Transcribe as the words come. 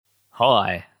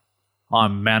Hi,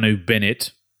 I'm Manu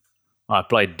Bennett. I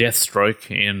played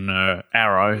Deathstroke in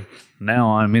Arrow.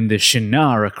 Now I'm in the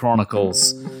Shannara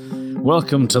Chronicles.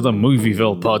 Welcome to the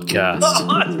Movieville podcast.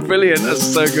 Oh, that's brilliant.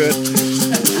 That's so good.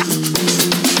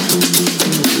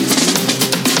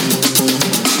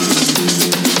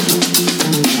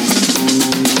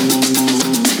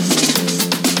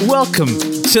 Welcome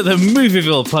to the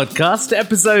Movieville podcast,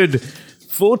 episode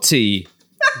 40.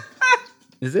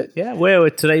 Is it? Yeah. We're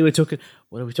talking.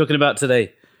 What are we talking about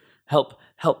today? Help.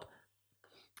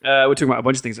 We're talking about a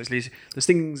bunch of things, actually. There's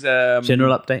things...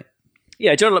 General update.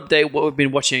 Yeah, general update, what we've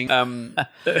been watching.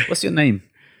 What's your name?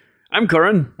 I'm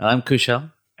Karan. I'm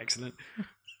Kushal. Excellent.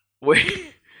 We're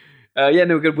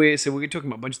good. So we're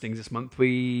talking about a bunch of things this month.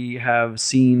 We have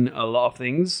seen a lot of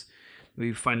things.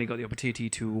 We've finally got the opportunity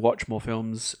to watch more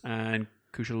films, and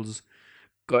Kushal's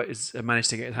managed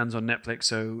to get his hands on Netflix,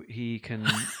 so he can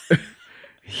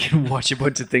watch a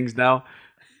bunch of things now.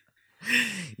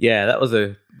 Yeah,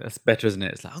 that's better, isn't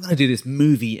it? It's like, I'm going to do this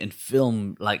movie and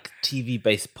film, like,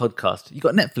 TV-based podcast. You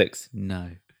got Netflix?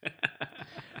 No.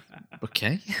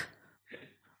 Okay.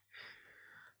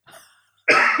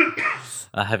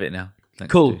 I have it now.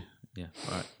 Thanks Cool. Yeah,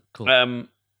 all right, cool.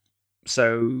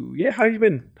 So, yeah, how have you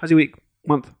been? How's your week,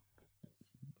 month?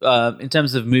 In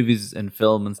terms of movies and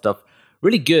film and stuff,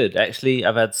 really good, actually.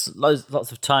 I've had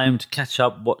lots of time to catch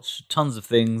up, watch tons of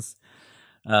things.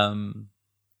 Been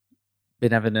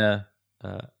having a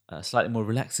slightly more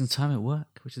relaxing time at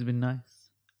work, which has been nice.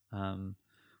 I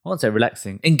won't say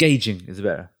relaxing. Engaging is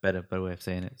a better way of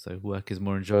saying it. So work is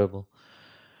more enjoyable.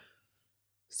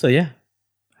 So yeah,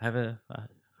 I'm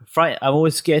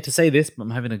always scared to say this, but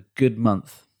I'm having a good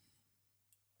month.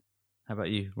 How about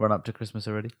you? Run up to Christmas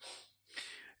already?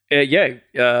 Yeah,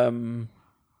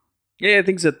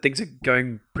 things are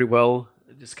going pretty well.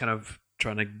 Just kind of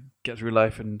trying to get through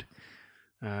life and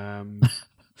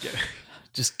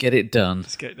just get it done.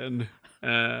 Just get it done.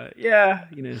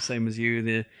 Same as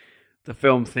you. The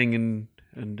film thing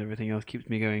and everything else keeps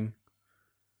me going.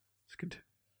 It's good.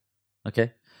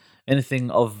 Okay.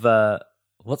 Anything of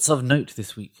what's of note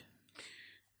this week?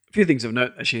 A few things of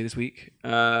note actually this week.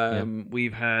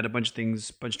 We've had a bunch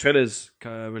of trailers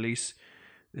release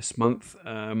this month.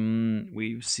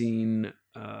 We've seen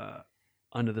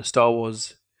under the Star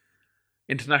Wars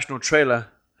international trailer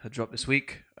had dropped this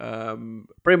week.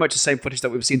 Pretty much the same footage that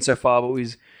we've seen so far, but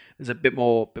there's a bit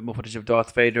more footage of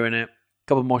Darth Vader in it. A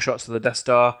couple more shots of the Death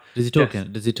Star. Does he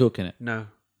talk in it? No,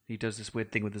 he does this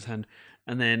weird thing with his hand.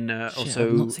 And then also,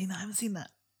 I've not seen that. I haven't seen that.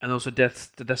 And also,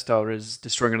 the Death Star is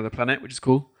destroying another planet, which is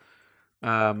cool.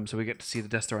 So we get to see the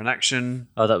Death Star in action.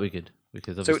 Oh, that'd be good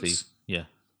because obviously,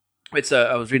 It's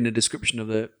I was reading the description of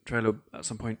the trailer at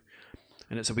some point,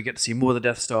 and it said we get to see more of the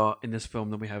Death Star in this film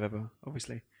than we have ever.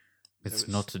 Obviously, it's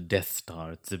not a Death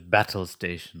Star; it's a battle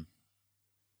station.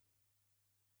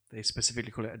 They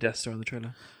specifically call it a Death Star in the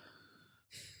trailer.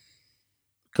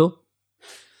 Cool.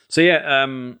 So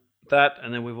that,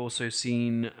 and then we've also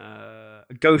seen a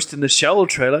Ghost in the Shell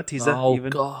trailer teaser. Oh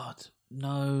God,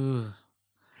 no!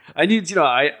 I knew,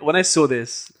 when I saw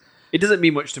this, it doesn't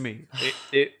mean much to me.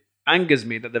 It angers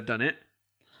me that they've done it.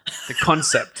 The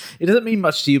concept. It doesn't mean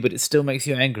much to you, but it still makes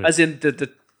you angry. As in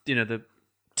the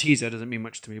teaser doesn't mean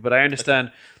much to me, but I understand.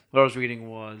 Okay. What I was reading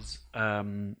was,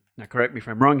 now correct me if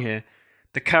I'm wrong here,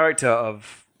 the character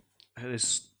of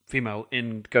this female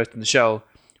in Ghost in the Shell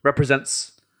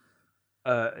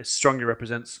strongly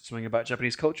represents something about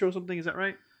Japanese culture or something. Is that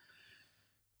right?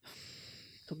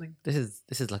 Something. This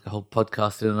is like a whole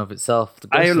podcast in and of itself.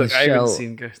 I haven't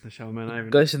seen Ghost in the Shell, man.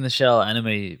 Ghost in the Shell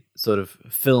anime sort of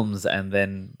films, and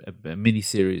then a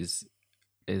miniseries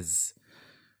is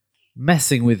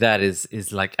messing with that.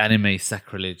 Is like anime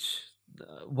sacrilege.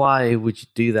 Why would you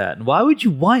do that? And why would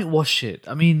you whitewash it?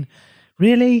 I mean,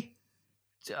 really?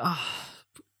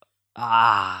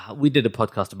 We did a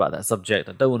podcast about that subject.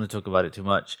 I don't want to talk about it too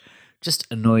much. Just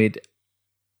annoyed.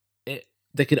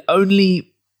 They could only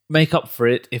make up for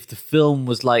it if the film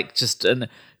was like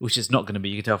which is not going to be,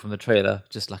 you can tell from the trailer,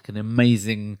 just like an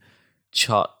amazing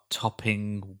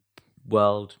chart-topping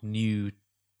world, new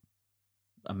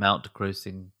amount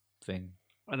grossing thing.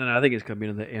 I don't know. I think it's going to be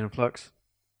another Aeon Flux.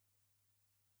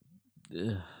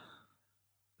 Ugh.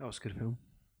 That was a good film,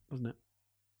 wasn't it?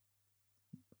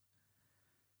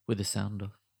 With the sound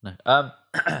of no.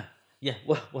 Yeah.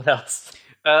 What else?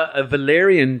 A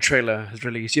Valerian trailer has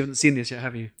released. You haven't seen this yet,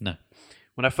 have you? No.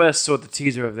 When I first saw the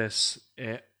teaser of this,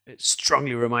 it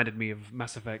strongly reminded me of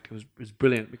Mass Effect. It was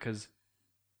brilliant because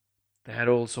they had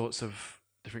all sorts of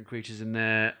different creatures in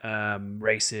there,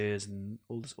 races and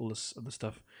all this other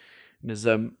stuff. And there's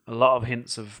a lot of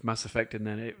hints of Mass Effect in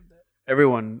there.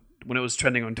 Everyone when it was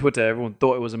trending on Twitter, everyone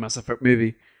thought it was a Mass Effect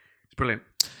movie. It's brilliant.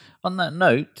 On that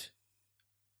note,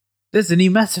 there's a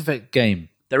new Mass Effect game.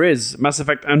 There is Mass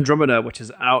Effect Andromeda, which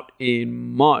is out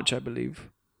in March, I believe.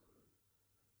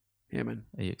 Yeah, man.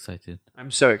 Are you excited?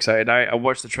 I'm so excited. I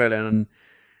watched the trailer and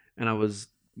I was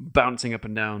bouncing up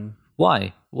and down.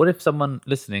 Why? What if someone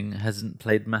listening hasn't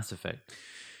played Mass Effect?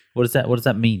 What does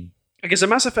that mean? Okay, so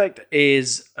Mass Effect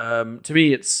is, to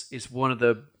me, it's one of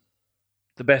the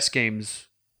best games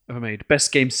ever made.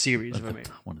 Best game series ever made.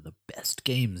 One of the best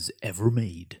games ever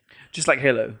made. Just like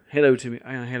Halo. Halo to me,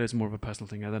 Halo's more of a personal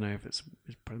thing. I don't know if it's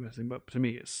probably the best thing, but to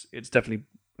me, it's definitely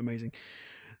amazing.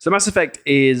 So Mass Effect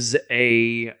is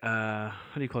a how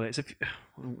do you call it? I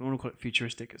want to call it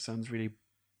futuristic. It sounds really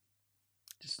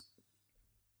just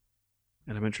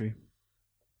elementary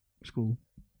school.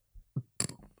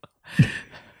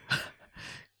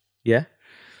 Yeah.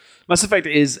 Mass Effect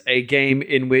is a game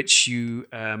in which you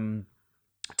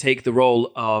take the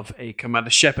role of a Commander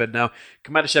Shepard. Now,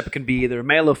 Commander Shepard can be either a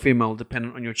male or female,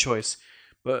 depending on your choice.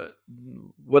 But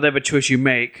whatever choice you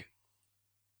make,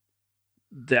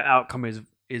 the outcome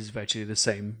is virtually the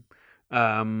same.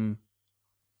 But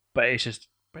it's just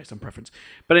based on preference.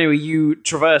 But anyway, you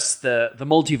traverse the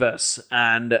multiverse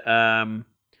and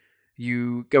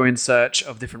you go in search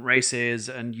of different races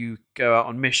and you go out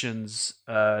on missions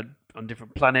on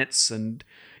different planets and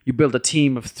you build a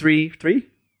team of three.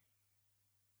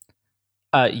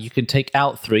 You can take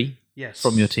out 3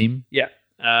 from your team. Yeah.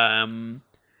 And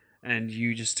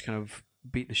you just kind of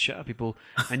beat the shit out of people.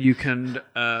 And you can...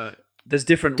 there's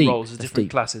different roles, there's different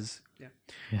classes. Yeah.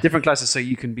 Different classes, so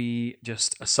you can be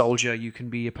just a soldier, you can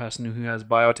be a person who has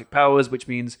biotic powers, which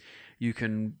means you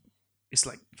can... It's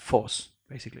like Force,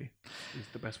 basically, is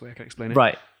the best way I can explain it.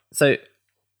 Right. So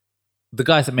the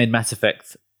guys that made Mass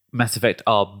Effect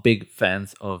are big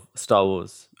fans of Star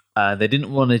Wars. They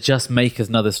didn't want to just make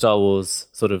another Star Wars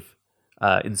sort of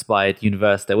inspired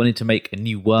universe. They wanted to make a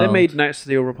new world. They made Knights of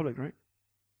the Old Republic, right?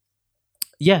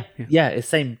 Yeah. It's the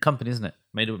same company, isn't it?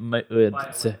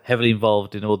 It's heavily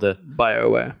involved in all the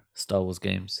BioWare Star Wars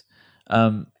games.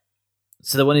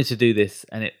 So they wanted to do this,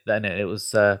 and it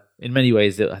was in many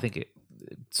ways. I think it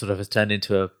sort of has turned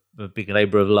into a big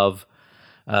labour of love.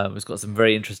 It's got some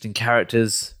very interesting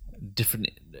characters, different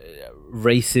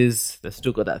races. They've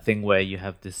still got that thing where you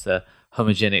have this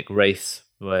homogenic race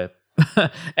where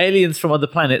aliens from other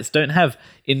planets don't have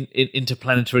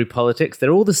interplanetary politics.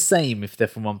 They're all the same if they're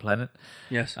from one planet.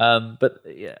 Yes. But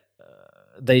yeah,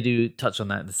 they do touch on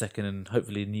that in the second and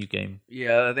hopefully a new game.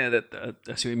 Yeah, I think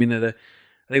I see what you mean there.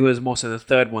 I think it was more so the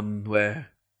third one where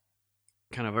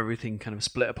kind of everything kind of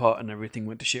split apart and everything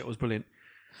went to shit. It was brilliant.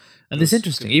 And it's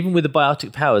interesting. Good. Even with the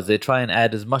biotic powers, they try and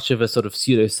add as much of a sort of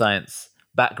pseudoscience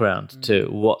background to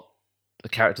what the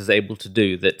character's able to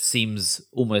do that seems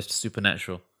almost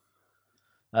supernatural.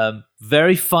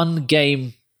 Very fun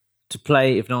game to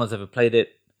play if no one's ever played it.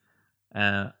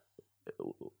 I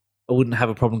wouldn't have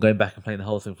a problem going back and playing the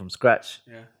whole thing from scratch.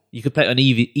 Yeah. You could play it on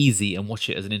easy and watch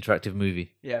it as an interactive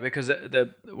movie. Yeah, because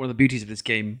one of the beauties of this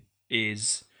game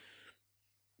is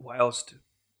whilst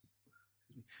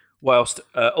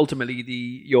ultimately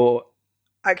your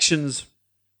actions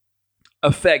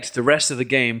affect the rest of the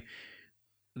game,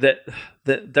 that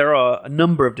there are a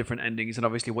number of different endings, and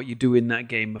obviously what you do in that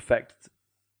game affects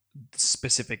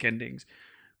specific endings,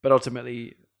 but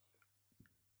ultimately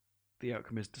the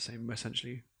outcome is the same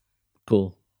essentially.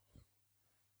 Cool.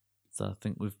 So I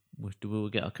think we'll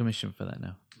get our commission for that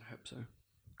now. I hope so.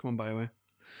 Come on, BioWare.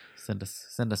 Send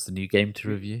us a new game to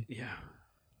review. Yeah,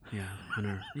 I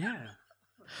know. Yeah.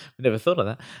 We never thought of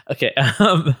that. Okay.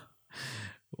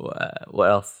 What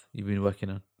else you've been working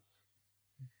on?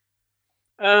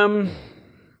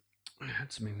 I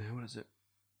had something there. What is it?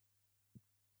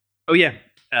 Oh yeah.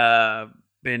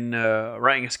 Been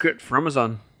writing a script for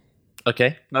Amazon.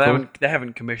 Okay. No, cool. they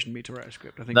haven't commissioned me to write a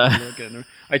script. I think No.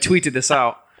 I tweeted this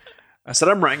out. I said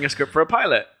I'm writing a script for a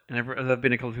pilot, and there've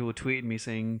been a couple of people tweeting me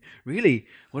saying, "Really?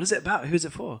 What is it about? Who's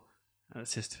it for?"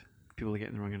 It's just people are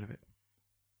getting the wrong end of it.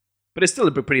 But it's still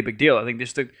a pretty big deal. I think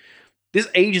this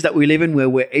age that we live in, where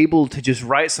we're able to just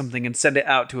write something and send it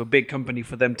out to a big company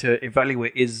for them to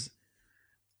evaluate, is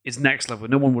next level.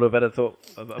 No one would have ever thought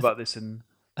about this. And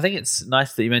I think it's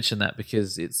nice that you mentioned that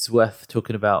because it's worth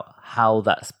talking about how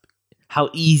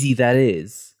easy that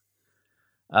is.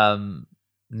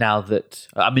 Now that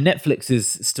Netflix is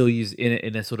still used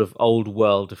in a sort of old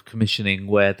world of commissioning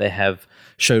where they have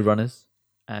showrunners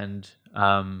and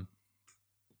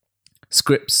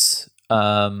scripts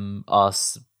are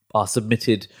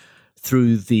submitted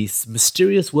through this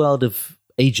mysterious world of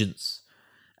agents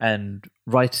and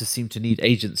writers seem to need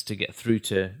agents to get through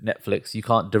to Netflix. You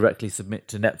can't directly submit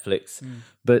to Netflix,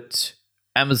 but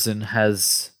Amazon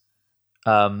has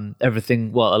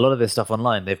everything. Well, a lot of their stuff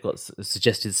online. They've got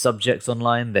suggested subjects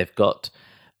online. They've got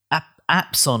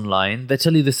apps online. They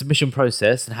tell you the submission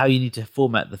process and how you need to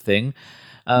format the thing.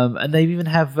 And they even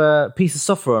have a piece of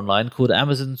software online called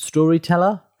Amazon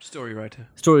Storywriter,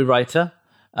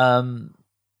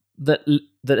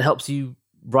 that helps you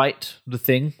write the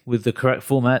thing with the correct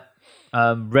format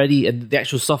ready, and the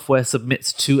actual software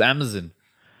submits to Amazon,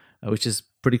 which is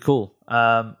pretty cool.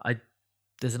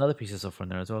 There's another piece of software in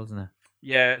there as well, isn't there?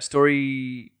 Yeah,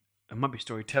 it might be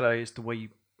Storyteller. Is the way you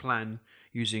plan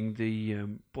using the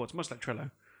it's much like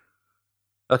Trello.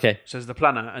 Okay. So there's the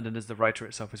planner, and then there's the writer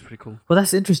itself. It's pretty cool. Well,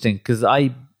 that's interesting because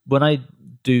when I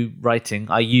do writing,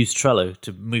 I use Trello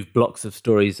to move blocks of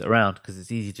stories around because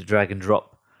it's easy to drag and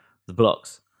drop the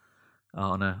blocks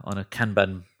on a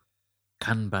Kanban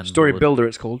Story board. Builder,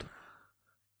 it's called.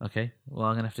 Okay. Well,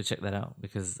 I'm gonna have to check that out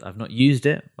because I've not used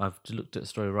it. I've looked at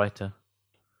Storywriter.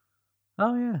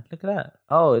 Oh yeah, look at that.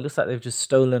 Oh, it looks like they've just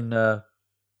stolen the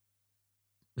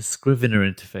Scrivener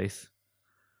interface.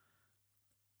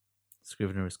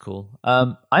 Scrivener is cool.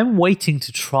 I'm waiting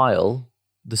to trial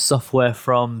the software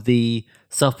from the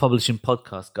self-publishing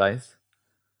podcast guys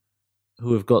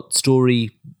who have got I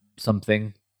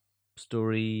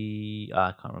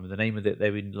can't remember the name of it.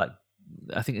 They've been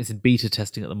I think it's in beta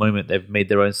testing at the moment. They've made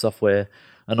their own software,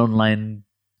 an online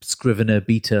Scrivener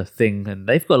beta thing, and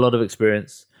they've got a lot of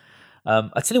experience.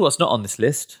 I tell you what's not on this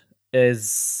list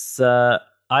is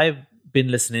I've been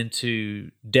listening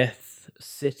to Dead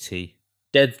City,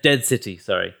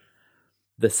 sorry.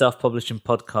 The self-publishing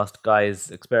podcast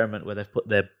guys' experiment where they've put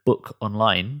their book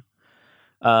online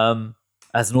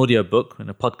as an audio book and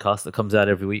a podcast that comes out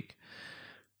every week.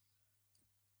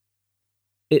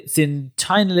 It's in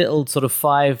tiny little sort of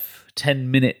 5-10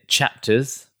 minute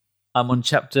chapters. I'm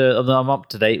up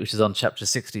to date, which is on chapter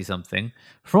 60 something.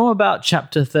 From about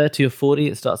chapter 30 or 40,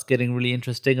 it starts getting really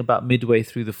interesting. About midway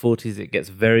through the 40s, it gets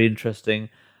very interesting.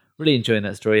 Really enjoying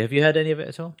that story. Have you heard any of it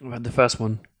at all? I've had the first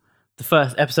one. The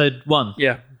first episode 1.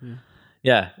 Yeah.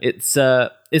 It's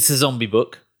a zombie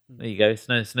book. There you go. It's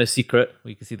no secret.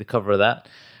 You can see the cover of that.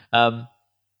 And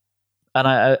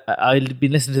I've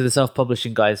been listening to the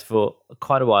self-publishing guys for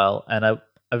quite a while, and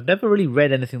I've never really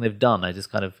read anything they've done. I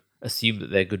just kind of assume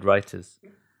that they're good writers.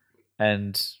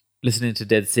 And listening to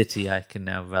Dead City, I can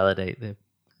now validate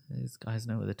these guys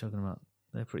know what they're talking about.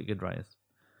 They're pretty good writers.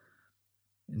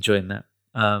 Enjoying that.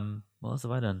 What else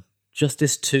have I done?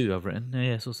 Justice 2 I've written.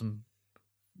 Yeah, I saw some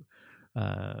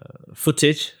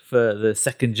footage for the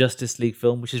second Justice League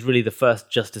film, which is really the first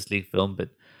Justice League film, but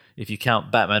if you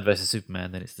count Batman vs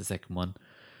Superman, then it's the second one.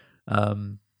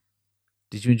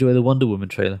 Did you enjoy the Wonder Woman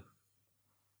trailer?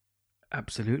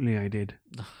 Absolutely, I did.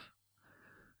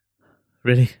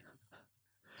 Really?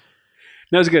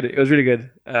 No, it was good. It was really good.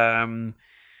 My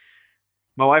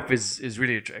wife is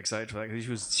really excited for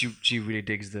that. She really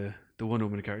digs the Wonder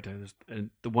Woman character,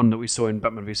 and the one that we saw in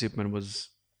Batman v Superman was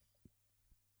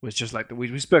just like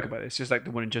we spoke about this, just like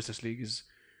the one in Justice League is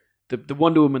the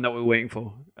Wonder Woman that we were waiting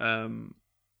for. And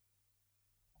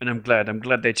I'm glad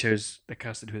they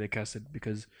casted who they casted,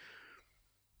 because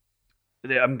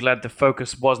I'm glad the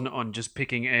focus wasn't on just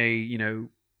picking a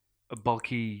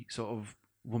bulky sort of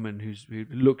woman who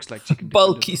looks like she can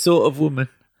bulky sort of woman.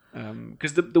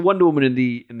 Because the Wonder Woman in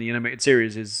the animated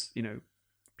series is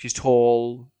she's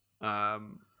tall.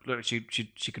 Look, she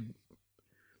could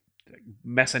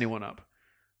mess anyone up.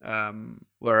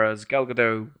 Whereas Gal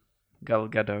Gadot,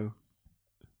 I don't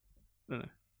know,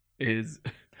 is.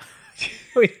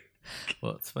 Wait,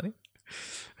 what's funny?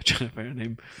 I'm trying to find her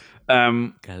name.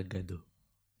 Gal Gadot.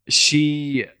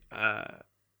 She,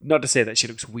 not to say that she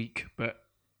looks weak, but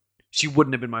she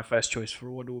wouldn't have been my first choice for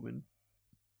Wonder Woman.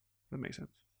 That makes sense.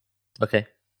 Okay.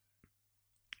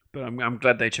 But I'm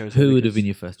glad they chose her. Who would have been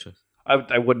your first choice?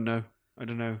 I wouldn't know. I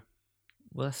don't know.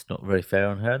 Well, that's not very fair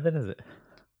on her, then, is it?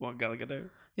 What, Gal Gadot?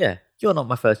 Yeah, you're not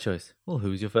my first choice. Well,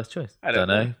 who's your first choice? I don't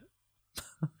know.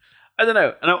 I don't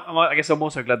know. And I guess I'm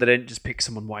also glad they didn't just pick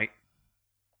someone white,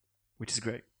 which is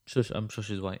great. I'm sure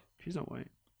she's white. She's not white.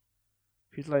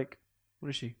 She's like, what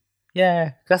is she?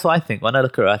 Yeah, that's what I think. When I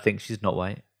look at her, I think she's not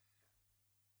white.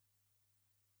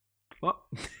 What?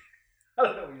 I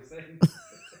don't know what you're saying.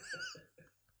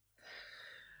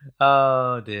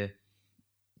 Oh, dear.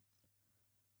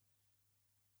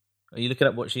 Are you looking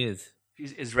at what she is?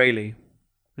 She's Israeli.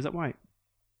 Is that white?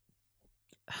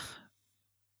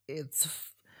 I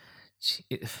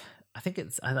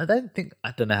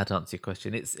don't know how to answer your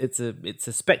question. It's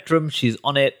a spectrum. She's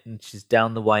on it and she's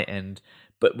down the white end.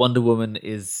 But Wonder Woman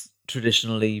is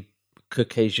traditionally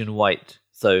Caucasian white.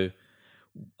 So,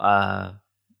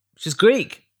 she's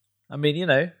Greek. I mean, you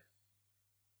know,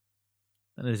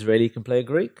 an Israeli can play a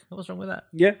Greek. What's wrong with that?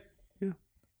 Yeah.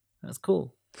 That's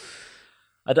cool.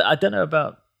 I don't know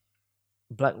about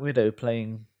Black Widow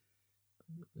playing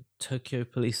Tokyo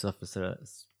police officer.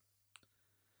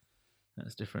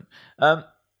 That's different.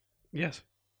 Yes.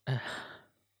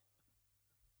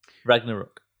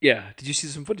 Ragnarok. Yeah. Did you see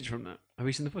some footage from that? Have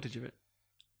you seen the footage of it?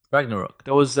 Ragnarok.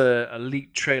 There was a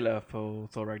leaked trailer for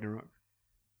Thor Ragnarok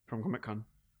from Comic-Con.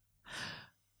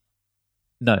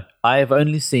 No, I have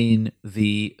only seen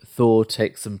the Thor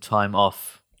take some time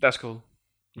off That's cool.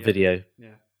 Yeah. video.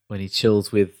 Yeah. When he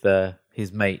chills with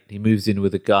his mate. He moves in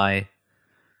with a guy.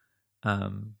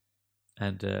 And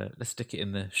let's stick it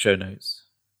in the show notes.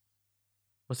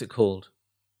 What's it called?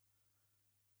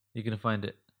 You're going to find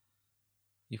it.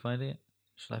 You find it?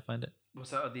 Shall I find it? Was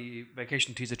that the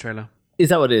vacation teaser trailer? Is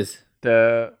that what it is?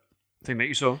 The thing that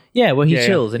you saw? Yeah, where he Yeah,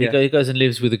 chills and yeah. he goes and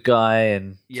lives with a guy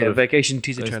and Yeah, vacation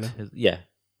teaser trailer.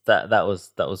 that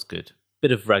was good.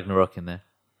 Bit of Ragnarok in there.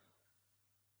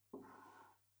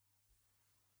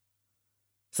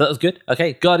 So that was good.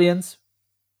 Okay, Guardians.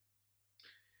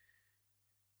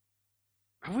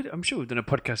 I'm sure we've done a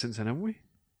podcast since then, haven't we?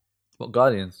 What,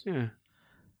 Guardians? Yeah.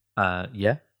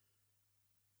 Yeah.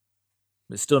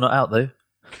 It's still not out though.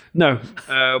 No,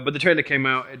 but the trailer came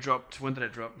out. It dropped. When did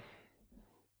it drop?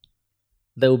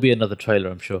 There will be another trailer,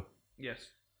 I'm sure. Yes.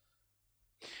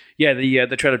 Yeah,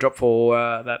 the trailer dropped for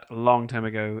that a long time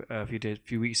ago, a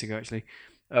few weeks ago actually.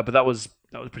 But that was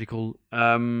pretty cool.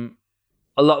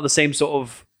 A lot of the same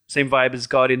vibe as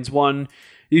Guardians 1,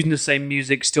 using the same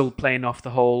music, still playing off the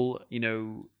whole,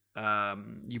 you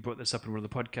brought this up in one of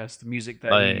the podcasts, the music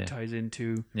that ties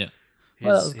into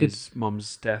his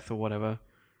mom's death or whatever.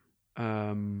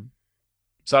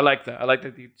 So I like that. I like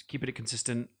that you keep it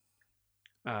consistent,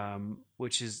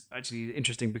 which is actually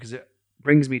interesting because it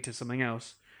brings me to something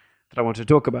else that I want to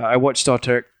talk about. I watched Star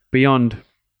Trek Beyond a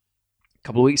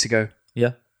couple of weeks ago.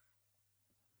 Yeah.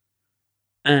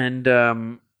 And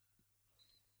one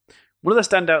of the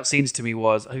standout scenes to me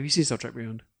was, have you seen Star Trek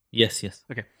Beyond? Yes.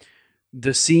 Okay.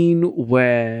 The scene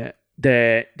where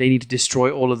they need to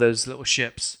destroy all of those little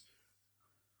ships.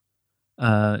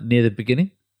 Near the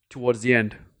beginning? Towards the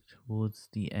end. Towards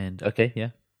the end. Okay,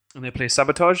 yeah. And they play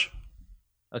Sabotage.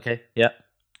 Okay, yeah.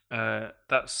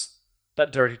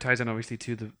 That directly ties in obviously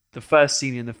to the first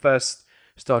scene in the first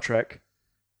Star Trek.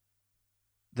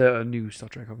 The new Star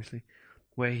Trek, obviously.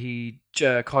 Where he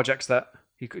carjacks that.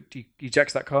 He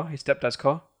jacks that car, his stepdad's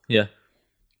car. Yeah.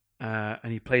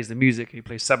 And he plays the music. He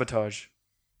plays Sabotage.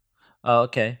 Oh,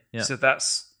 okay. Yeah. So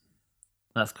that's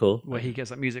cool. where he gets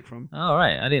that music from. Oh,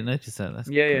 right. I didn't notice that.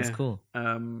 That's cool.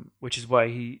 Which is why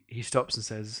he stops and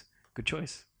says, "Good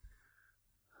choice,"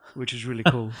 which is really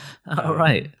cool. All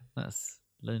right. That's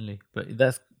lonely, but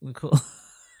that's cool.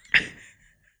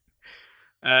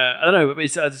 I don't know.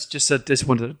 It's just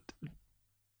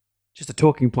just a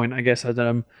talking point, I guess. I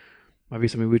don't know. Might be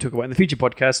something we talk about in the future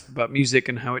podcast about music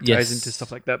and how it ties into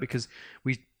stuff like that, because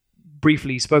we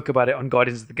briefly spoke about it on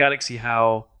Guardians of the Galaxy,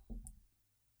 how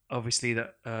obviously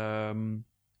that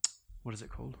what is it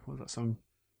called? What was that song?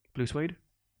 Blue Suede?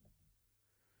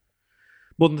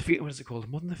 More Than the Feeling. What is it called?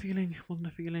 More Than the Feeling? More Than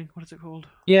the Feeling? What is it called?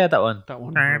 Yeah, that one. That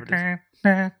one. Whatever it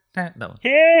is. That one.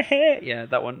 Yeah,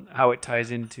 that one. How it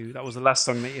ties into. That was the last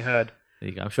song that you heard. There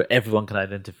you go. I'm sure everyone can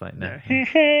identify it now.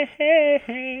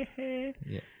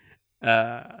 Yeah.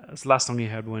 That's the last song he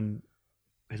heard when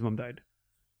his mum died.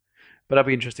 But that'd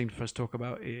be interesting for us to talk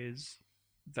about is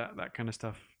that kind of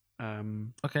stuff.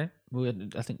 Okay. Well,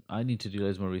 I think I need to do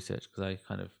loads more research because I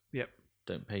kind of Yep.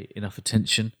 don't pay enough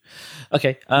attention.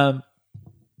 Okay.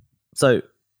 So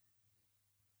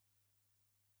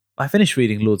I finished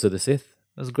reading Lords of the Sith.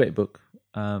 That was a great book.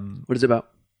 What is it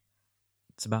about?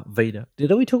 It's about Vader.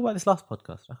 Did we talk about this last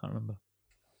podcast? I can't remember.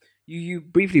 You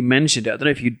briefly mentioned it. I don't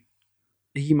know if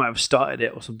he might have started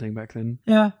it or something back then.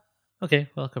 Yeah. Okay.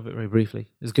 Well, I'll cover it very briefly.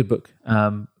 It's a good book.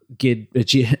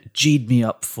 G'd me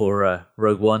up for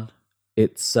Rogue One.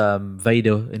 It's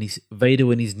Vader when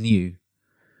he's new,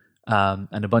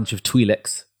 and a bunch of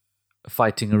Twi'leks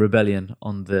fighting a rebellion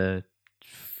on the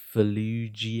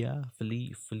Fallujah,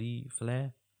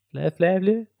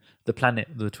 the planet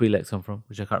the Twi'leks come from,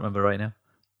 which I can't remember right now.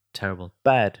 Terrible,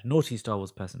 bad, naughty Star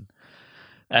Wars person.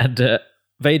 And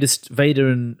Vader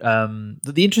and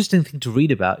the interesting thing to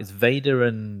read about is Vader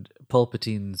and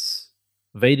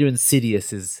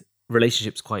Sidious's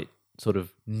relationship's quite sort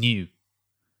of new.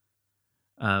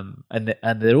 And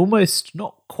they're almost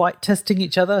not quite testing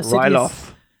each other.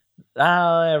 Ryloth.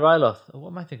 Ryloth. What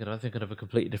am I thinking of? I'm thinking of a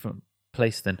completely different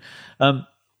place then.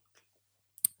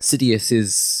 Sidious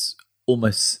is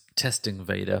almost testing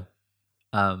Vader.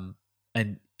 And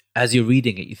as you're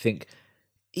reading it, you think,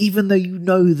 even though you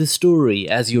know the story,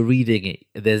 as you're reading it,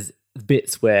 there's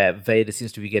bits where Vader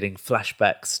seems to be getting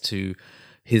flashbacks to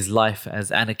his life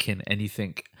as Anakin, and you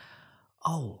think,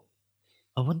 oh,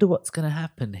 I wonder what's going to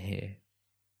happen here.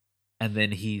 And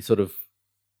then he sort of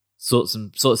sorts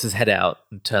his head out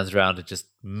and turns around and just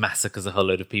massacres a whole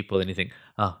load of people, and you think,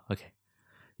 oh, okay.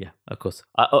 Yeah, of course.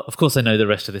 Of course I know the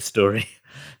rest of this story.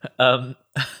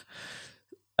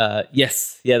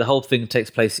 Yes, the whole thing takes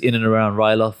place in and around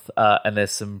Ryloth, and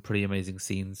there's some pretty amazing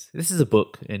scenes. This is a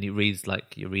book, and it reads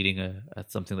like you're reading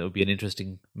something that would be an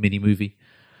interesting mini-movie.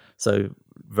 So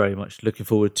very much looking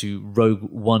forward to Rogue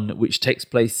One, which takes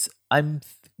place,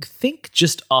 think,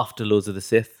 just after Lords of the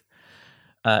Sith.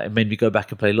 It made me go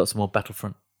back and play lots more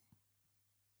Battlefront.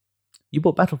 You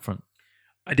bought Battlefront?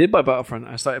 I did buy Battlefront.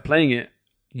 I started playing it.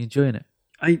 You enjoying it?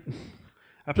 I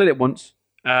played it once,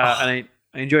 and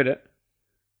I enjoyed it.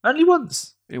 Only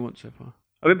once? Only once so far.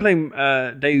 I've been playing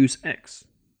Deus Ex.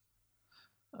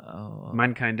 Oh.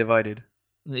 Mankind Divided.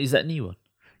 Is that a new one?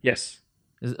 Yes.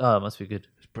 It must be good.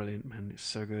 It's brilliant, man. It's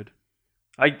so good.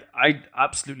 I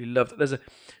absolutely love it.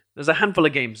 There's a handful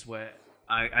of games where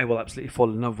I will absolutely fall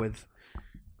in love with.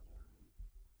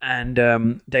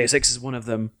 And Deus Ex is one of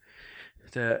them.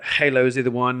 The Halo is the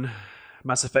other one.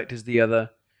 Mass Effect is the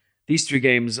other. These three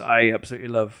games I absolutely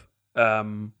love.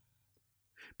 But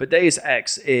Deus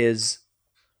Ex is...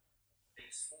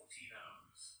 It's 14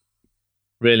 hours.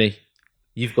 Really?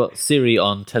 You've got Siri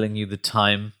on telling you the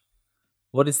time.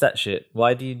 What is that shit?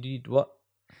 Why do you need what?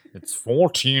 It's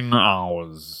 14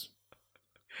 hours.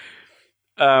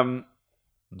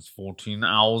 It's 14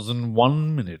 hours and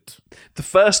 1 minute. The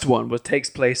first one takes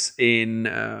place in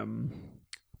a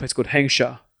place called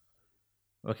Hengsha.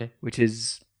 Okay. Which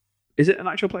is it an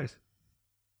actual place?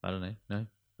 I don't know. No.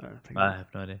 I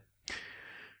have no idea.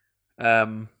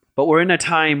 But we're in a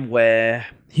time where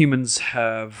humans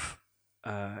have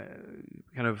kind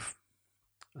of,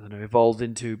 I don't know, evolved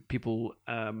into people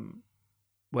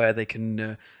where they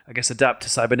can, I guess, adapt to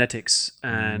cybernetics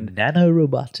and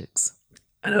nanorobotics.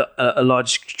 And a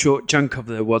large chunk of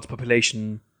the world's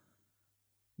population,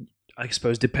 I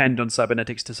suppose, depend on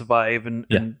cybernetics to survive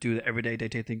and do the everyday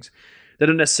day-to-day things. They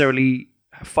don't necessarily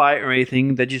fight or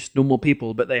anything. They're just normal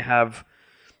people, but they have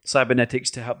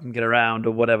cybernetics to help them get around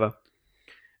or whatever.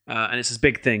 And it's this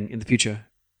big thing in the future.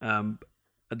 Should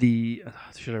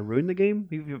I ruin the game?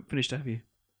 You haven't finished it, have you?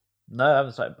 No, I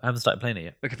haven't started playing it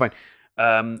yet. Okay, fine.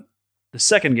 The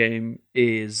second game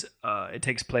is it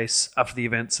takes place after the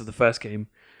events of the first game,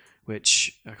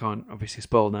 which I can't obviously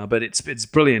spoil now, but it's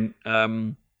brilliant.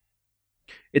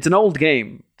 It's an old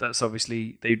game that's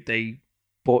obviously they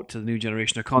brought to the new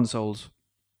generation of consoles,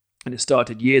 and it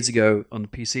started years ago on the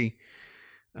PC.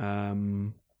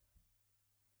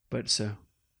 But it's a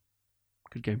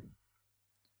good game.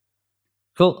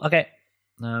 Cool. Okay.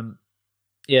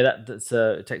 That's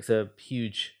it takes a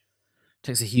huge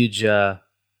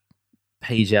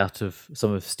page out of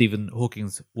some of Stephen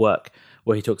Hawking's work,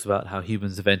 where he talks about how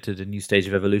humans have entered a new stage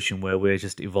of evolution where we're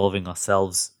just evolving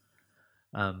ourselves.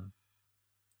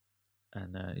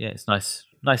 It's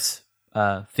nice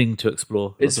thing to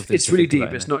explore. It's really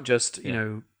deep. It's not just you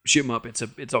know shoot 'em up. It's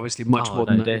obviously much more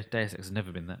than that. Deus Ex has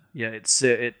never been that. Yeah,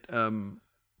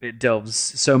 it delves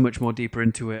so much more deeper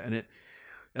into it, and it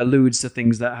alludes to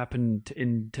things that happened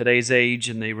in today's age,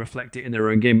 and they reflect it in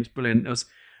their own game. It's brilliant. Actually,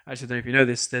 I don't know if you know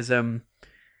this. There's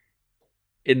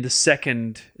in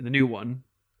the new one,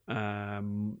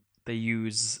 they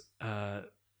use the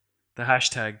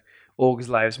hashtag Orgs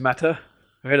Lives Matter.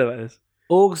 I heard about this.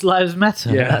 Orgs Lives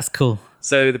Matter. Yeah, that's cool.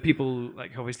 So the people,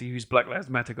 like, obviously whose Black Lives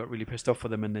Matter got really pissed off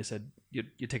with them, and they said,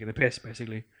 "You're taking the piss,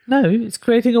 basically." No, it's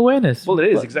creating awareness. Well,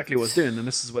 it is exactly what it's doing, and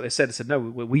this is what they said. They said, "No,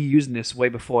 we're using this way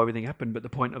before everything happened, but the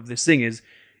point of this thing is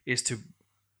to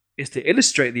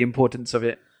illustrate the importance of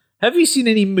it." Have you seen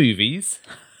any movies?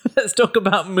 Let's talk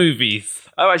about movies.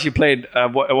 I've actually played. I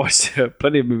watched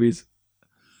plenty of movies.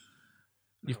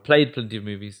 You've played plenty of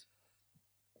movies.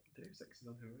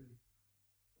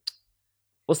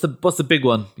 What's the big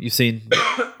one you've seen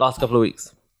last couple of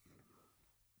weeks?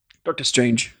 Doctor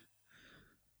Strange.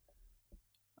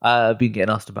 I've been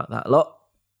getting asked about that a lot.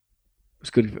 It's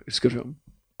good. It's a good film.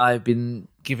 I've been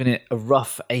giving it a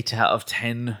rough 8 out of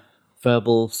 10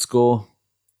 verbal score.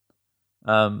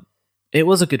 It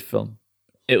was a good film.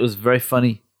 It was very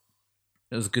funny.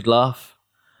 It was a good laugh.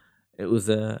 It was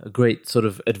a great sort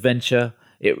of adventure.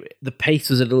 The pace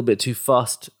was a little bit too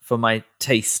fast for my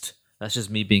taste. That's just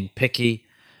me being picky.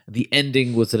 The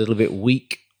ending was a little bit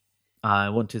weak. I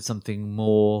wanted something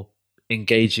more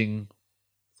engaging,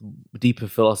 deeper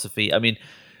philosophy. I mean,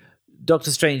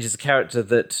 Doctor Strange is a character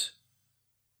that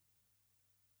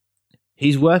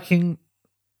he's working.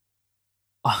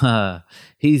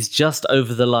 He's just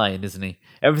over the line, isn't he?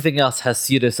 Everything else has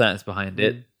pseudoscience behind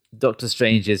it. Doctor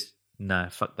Strange is no,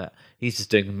 fuck that. He's just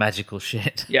doing magical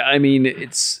shit. Yeah, I mean,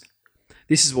 this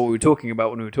is what we were talking about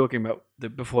when we were talking about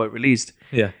before it released.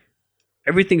 Yeah,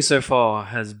 Everything so far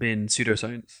has been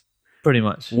pseudoscience. pretty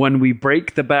much. When we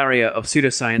break the barrier of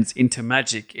pseudoscience into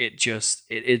magic,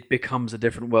 it becomes a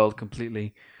different world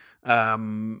completely. I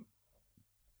mean,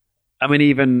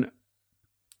 even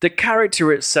the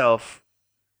character itself.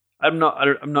 I'm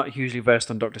not hugely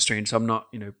versed on Doctor Strange, so I'm not,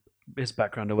 his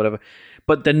background or whatever.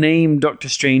 But the name Doctor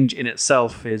Strange in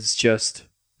itself is just,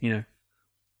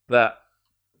 that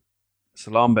it's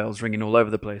alarm bells ringing all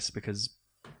over the place, because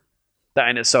that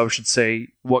in itself should say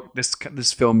what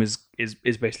this film is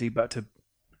basically about to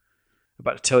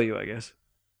tell you, I guess.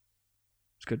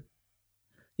 It's good.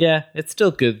 Yeah, it's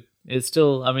still good. It's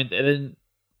still. I mean,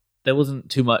 there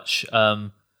wasn't too much.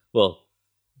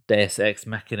 Deus Ex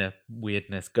Machina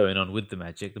weirdness going on with the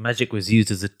magic. The magic was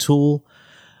used as a tool,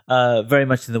 very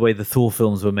much in the way the Thor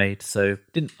films were made. So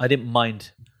I didn't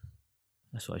mind.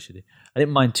 That's what I should do. I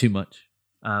didn't mind too much.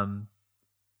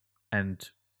 And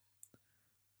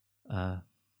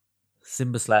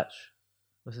Simba Slash,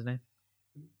 what's his name?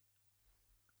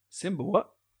 Simba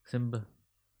what? Simba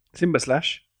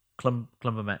Slash.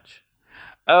 Clumbermatch.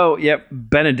 Oh, yep.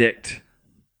 Benedict.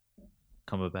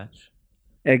 Cumberbatch.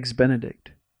 Eggs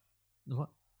Benedict. What?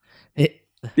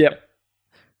 Yep.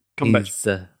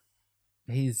 Cumberbatch.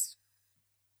 He's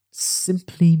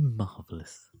simply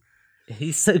marvelous.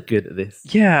 He's so good at this.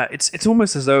 Yeah, it's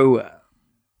almost as though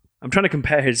I'm trying to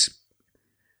compare his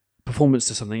performance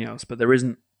to something else, but there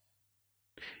isn't.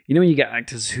 When you get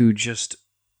actors who just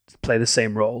play the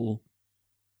same role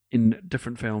in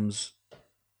different films,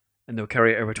 and they'll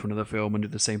carry it over to another film and do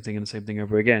the same thing and the same thing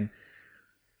over again.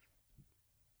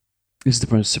 This is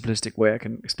the most simplistic way I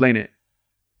can explain it.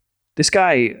 This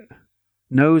guy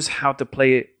knows how to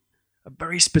play a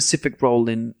very specific role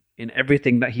in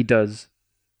everything that he does.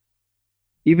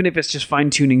 Even if it's just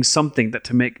fine-tuning something that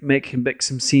to make him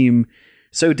seem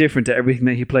so different to everything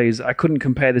that he plays. I couldn't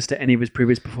compare this to any of his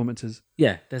previous performances.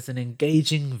 Yeah, there's an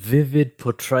engaging, vivid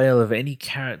portrayal of any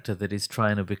character that he's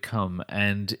trying to become,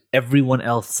 and everyone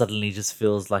else suddenly just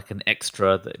feels like an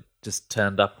extra that just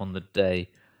turned up on the day.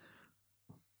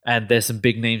 And there's some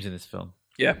big names in this film.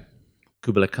 Yeah.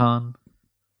 Kubla Khan.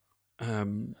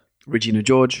 Regina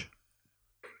George.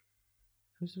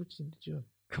 Who's Regina George?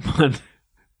 Come on.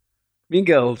 Mean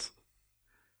Girls.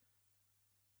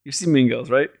 You've seen Mean Girls,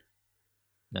 right?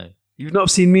 No. You've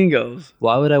not seen Mean Girls?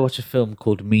 Why would I watch a film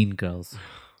called Mean Girls?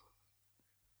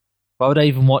 Why would I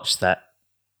even watch that?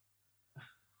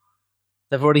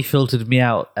 They've already filtered me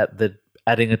out at the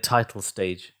adding a title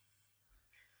stage.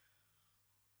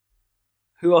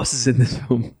 Who else is in this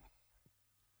film?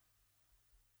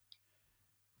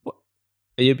 What?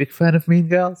 Are you a big fan of Mean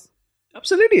Girls?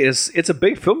 Absolutely. It's a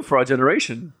big film for our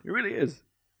generation. It really is.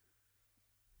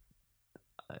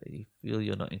 I feel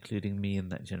you're not including me in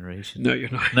that generation. No, you're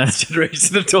not in that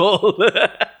generation at all.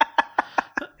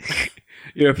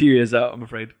 You're a few years out, I'm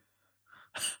afraid.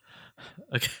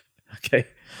 Okay.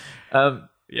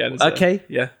 Yeah. Okay.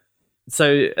 Yeah.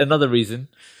 So another reason,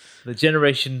 the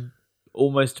generation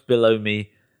almost below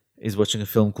me is watching a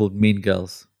film called Mean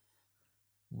Girls.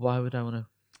 Why would I want to?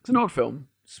 It's an old film.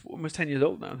 It's almost 10 years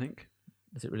old now, I think.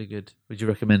 Is it really good? Would you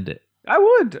recommend it? I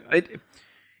would.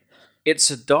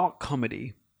 It's a dark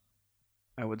comedy,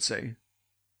 I would say.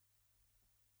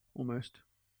 Almost.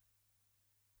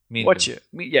 Watch it.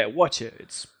 Yeah, watch it.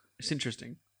 It's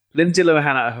interesting. Lindsay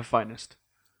Lohan at her finest.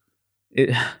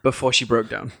 Before she broke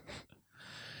down.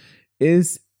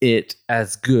 Is it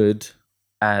as good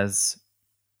as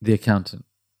The Accountant?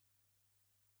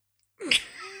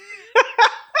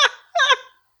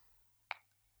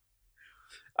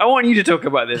 I want you to talk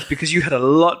about this because you had a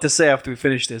lot to say after we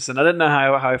finished this, and I don't know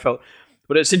how I felt,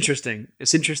 but it's interesting.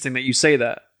 It's interesting that you say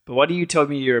that. But why do you tell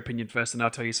me your opinion first, and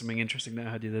I'll tell you something interesting that I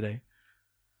heard the other day.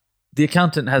 The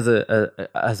Accountant has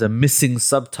a missing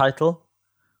subtitle.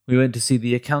 We went to see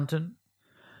The Accountant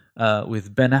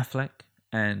with Ben Affleck,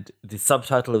 and the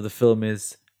subtitle of the film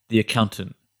is The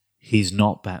Accountant. He's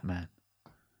not Batman.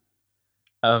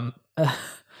 Would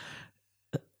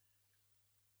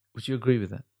you agree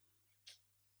with that?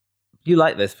 You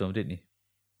liked this film, didn't you?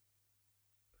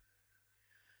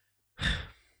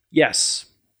 Yes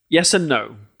and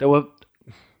no. There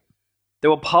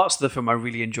were parts of the film I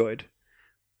really enjoyed.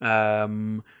 Did I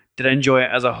enjoy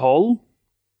it as a whole?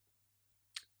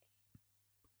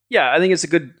 Yeah, I think it's a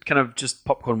good kind of just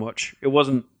popcorn watch. It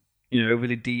wasn't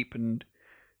overly deep, and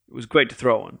it was great to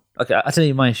throw on. Okay, I'll tell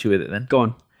you my issue with it then. Go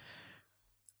on.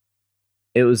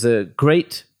 It was a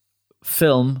great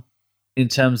film in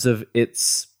terms of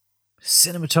its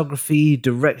cinematography,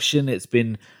 direction. It's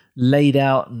been laid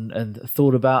out and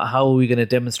thought about how are we going to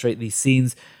demonstrate these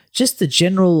scenes. Just the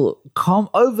general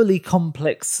overly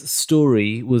complex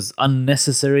story was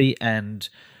unnecessary and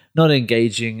not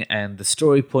engaging, and the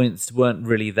story points weren't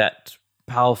really that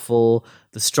powerful.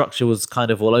 The structure was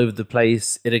kind of all over the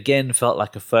place. It again felt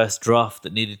like a first draft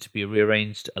that needed to be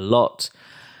rearranged a lot.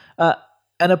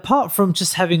 And apart from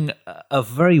just having a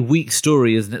very weak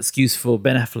story as an excuse for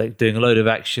Ben Affleck doing a load of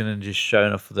action and just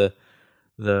showing off the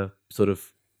sort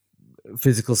of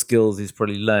physical skills he's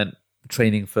probably learnt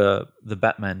training for the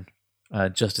Batman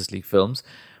Justice League films,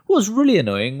 what was really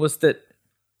annoying was that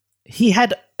he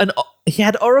had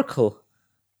Oracle,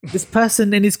 this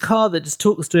person in his car that just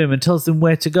talks to him and tells him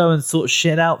where to go and sorts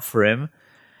shit out for him.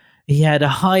 He had a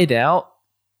hideout.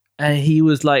 And he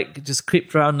was like just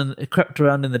crept around in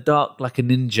the dark like a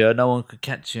ninja. No one could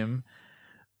catch him.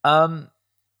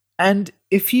 And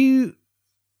if you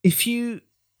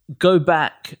go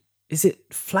back, is it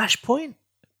Flashpoint?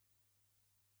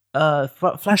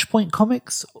 Flashpoint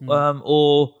comics,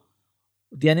 or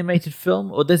the animated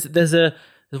film, or there's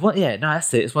one. Yeah, no,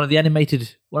 that's it. It's one of the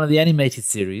animated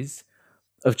series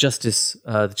of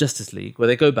the Justice League, where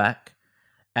they go back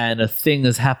and a thing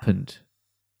has happened.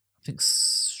 I think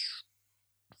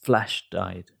Flash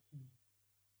died.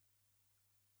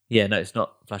 Yeah, no, it's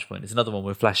not Flashpoint. It's another one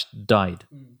where Flash died.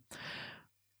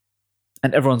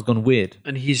 And everyone's gone weird.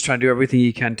 And he's trying to do everything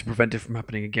he can to prevent it from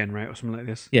happening again, right? Or something like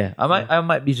this. Yeah, I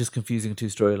might be just confusing two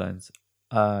storylines.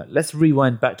 Let's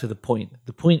rewind back to the point.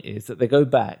 The point is that they go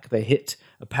back, they hit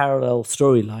a parallel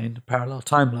storyline, a parallel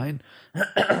timeline,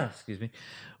 excuse me,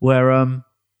 where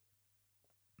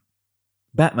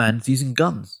Batman's using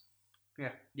guns.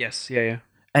 Yeah. Yes, yeah.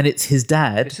 And it's his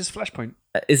dad. This is Flashpoint.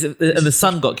 And the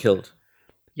son got killed.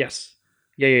 Yes.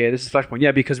 Yeah. This is Flashpoint.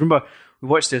 Yeah, because remember, we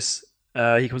watched this.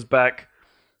 He comes back.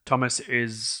 Thomas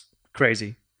is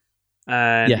crazy.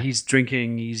 And he's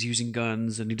drinking, he's using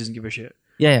guns, and he doesn't give a shit.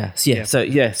 Yeah.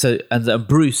 So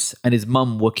Bruce and his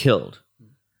mum were killed.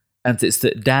 And it's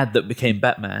the dad that became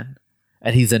Batman.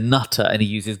 And he's a nutter and he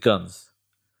uses guns.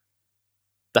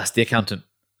 That's the accountant.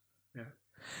 Yeah.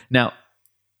 Now,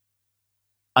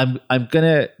 I'm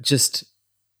gonna just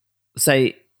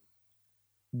say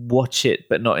watch it,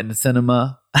 but not in the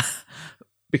cinema,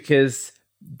 because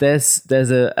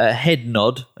there's a head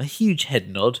nod, a huge head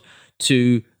nod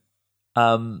to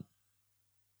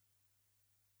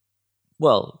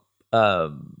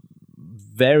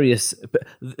various.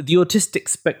 The autistic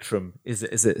spectrum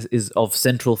is of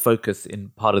central focus in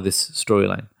part of this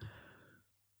storyline.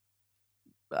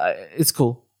 It's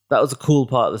cool. That was a cool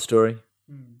part of the story.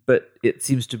 But it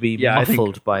seems to be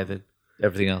muffled by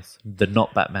everything else. The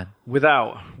not Batman.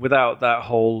 Without that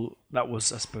whole, that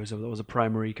was a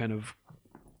primary kind of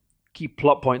key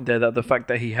plot point there. That the fact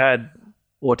that he had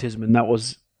autism, and that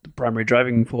was the primary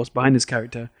driving force behind his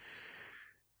character.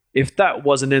 If that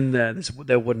wasn't in there,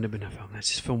 there wouldn't have been a film.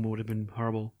 This film would have been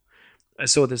horrible. I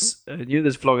saw this.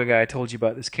 This vlogger guy I told you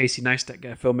about, this Casey Neistat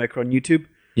guy, filmmaker on YouTube.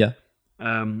 Yeah.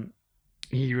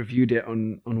 He reviewed it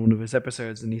on one of his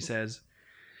episodes, and he says,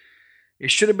 it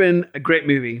should have been a great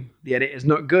movie. The edit is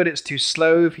not good. It's too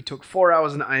slow. If he took 4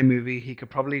 hours in iMovie, he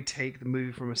could probably take the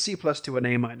movie from a C+ to an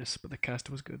A-, but the cast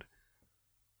was good.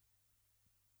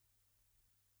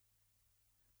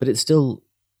 But it's still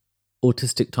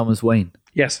autistic Thomas Wayne.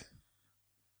 Yes.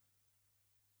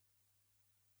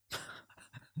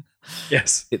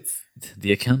 Yes. It's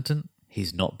the accountant.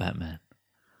 He's not Batman.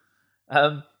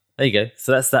 There you go.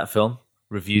 So that's that film.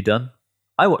 Review done.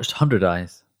 I watched 100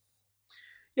 Eyes.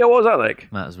 Yeah, what was that like?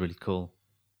 That was really cool.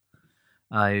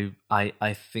 I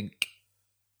think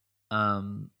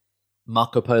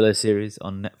Marco Polo series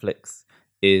on Netflix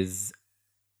is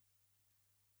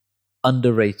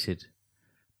underrated.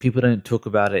 People don't talk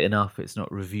about it enough. It's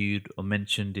not reviewed or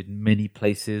mentioned in many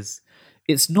places.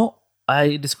 It's not.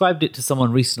 I described it to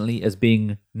someone recently as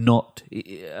being not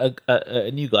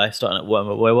a new guy starting at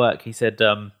where I work. He said,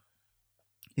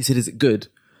 "Is it good?"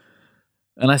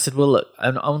 And I said, well, look,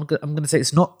 I'm going to say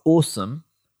it's not awesome,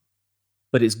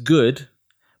 but it's good.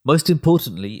 Most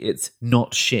importantly, it's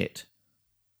not shit,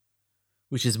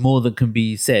 which is more than can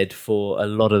be said for a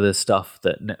lot of the stuff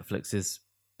that Netflix is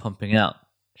pumping out.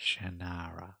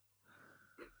 Shannara.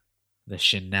 The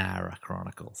Shannara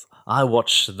Chronicles. I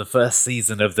watched the first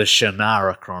season of the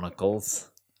Shannara Chronicles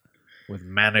with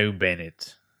Manu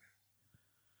Bennett.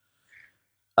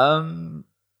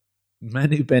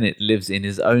 Manu Bennett lives in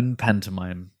his own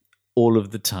pantomime all of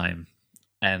the time.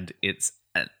 and it's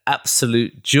an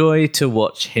absolute joy to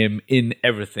watch him in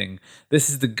everything. This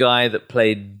is the guy that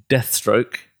played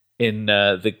Deathstroke in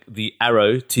the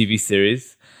Arrow TV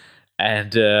series,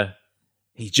 and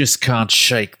he just can't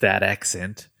shake that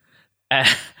accent,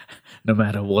 no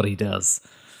matter what he does.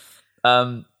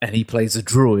 And he plays a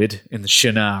druid in the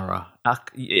Shannara.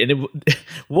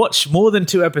 Watch more than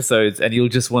 2 episodes, and you'll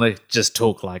just want to just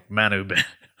talk like Manu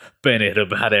Bennett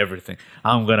about everything.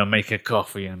 I'm gonna make a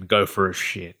coffee and go for a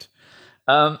shit.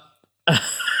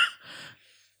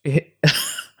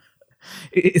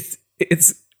 It's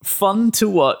fun to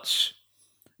watch.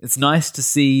 It's nice to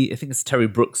see. I think it's Terry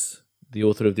Brooks, the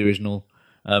author of the original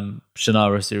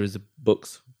Shannara series of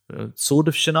books, Sword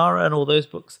of Shannara, and all those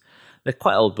books. They're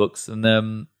quite old books, and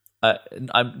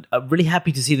I'm really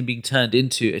happy to see them being turned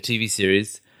into a TV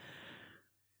series.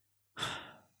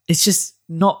 It's just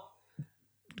not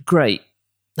great,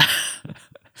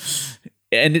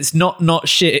 and it's not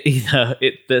shit either.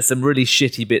 There's some really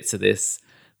shitty bits of this.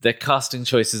 Their casting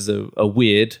choices are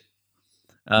weird.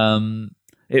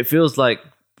 It feels like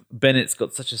Bennett's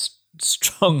got such a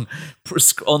strong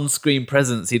on-screen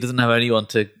presence. He doesn't have anyone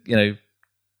to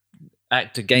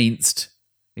act against.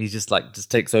 He just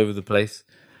takes over the place.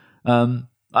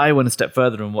 I went a step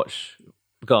further and watch.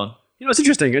 Go on. It's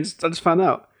interesting. I just found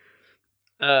out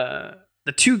the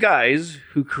 2 guys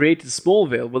who created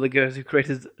Smallville were the guys who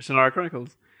created Shannara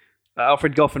Chronicles.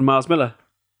 Alfred Gough and Miles Miller.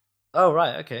 Oh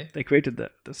right, okay. They created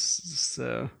that.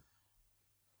 So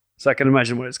I can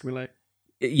imagine what it's gonna be like.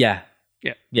 Yeah.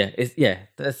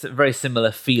 That's a very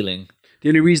similar feeling. The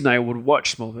only reason I would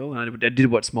watch Smallville, and I did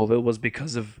watch Smallville, was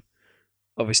because of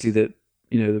obviously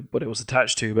what it was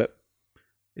attached to. But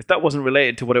if that wasn't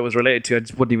related to what it was related to, I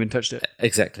just wouldn't even touched it.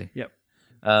 Exactly. Yep.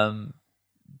 But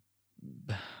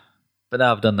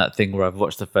now I've done that thing where I've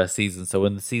watched the first season. So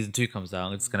when the season 2 comes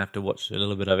out, I'm just gonna have to watch a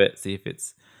little bit of it, see if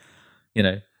it's,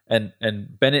 And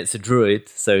Bennett's a druid,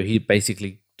 so he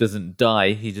basically doesn't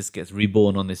die. He just gets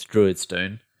reborn on this druid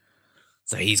stone.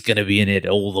 So he's gonna be in it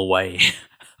all the way.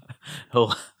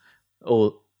 What's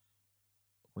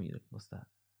that?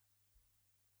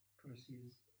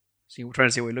 We're trying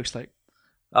to see what he looks like.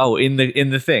 Oh, in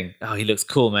the thing. Oh, he looks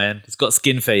cool, man. He's got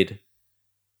skin fade.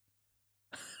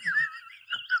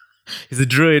 He's a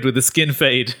druid with a skin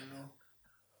fade.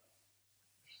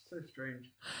 So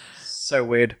strange. So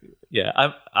weird. Yeah,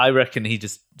 I reckon he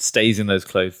just stays in those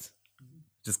clothes.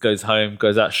 Just goes home,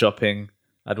 goes out shopping.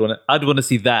 I'd want to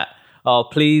see that. Oh,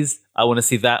 please, I want to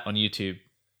see that on YouTube.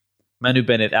 Manu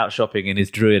Bennett out shopping in his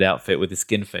druid outfit with his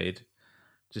skin fade,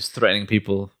 just threatening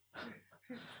people,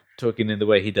 talking in the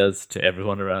way he does to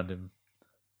everyone around him.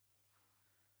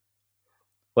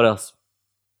 What else?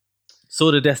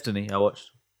 Sword of Destiny, I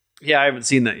watched. Yeah, I haven't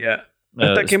seen that yet.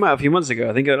 That came out a few months ago.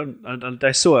 I think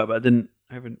I saw it, but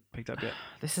I haven't picked up yet.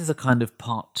 This is a kind of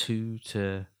part 2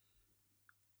 to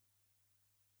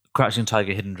Crouching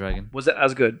Tiger, Hidden Dragon. Was it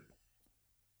as good?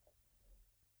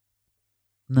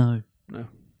 No.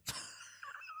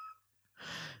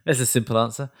 That's a simple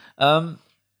answer.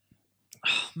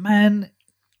 Man,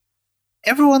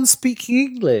 everyone's speaking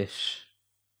English.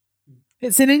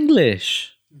 It's in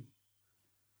English.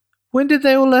 When did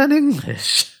they all learn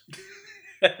English?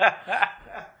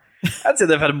 I'd say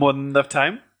they've had more than enough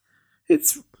time.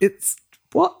 It's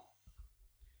what?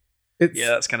 Yeah,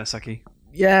 that's kind of sucky.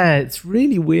 Yeah, it's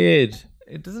really weird.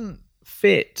 It doesn't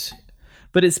fit.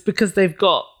 But it's because they've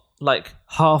got like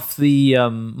half the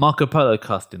Marco Polo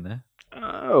cast in there.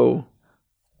 Oh.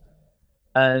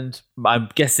 And I'm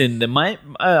guessing there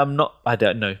I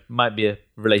don't know. Might be a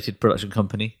related production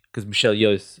company because Michelle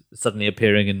Yeoh's suddenly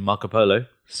appearing in Marco Polo.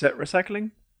 Set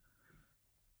recycling?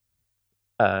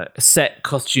 Set,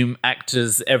 costume,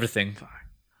 actors, everything.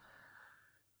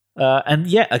 And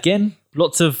yeah, again,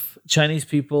 lots of Chinese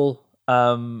people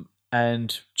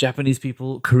and Japanese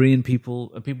people, Korean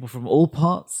people, and people from all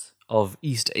parts of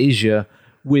East Asia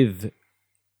with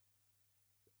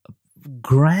a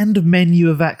grand menu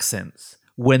of accents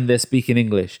when they're speaking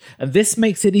English. And this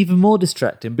makes it even more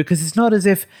distracting because it's not as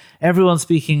if everyone's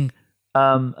speaking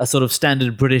a sort of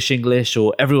standard British English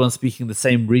or everyone's speaking the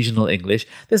same regional English.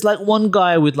 There's like one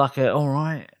guy with like a, all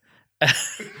right,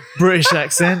 British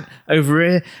accent over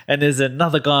here, and there's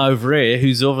another guy over here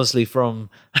who's obviously from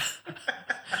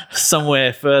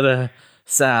somewhere further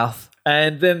south,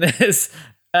 and then there's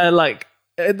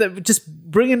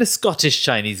just bring in a Scottish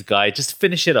Chinese guy, just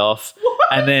finish it off.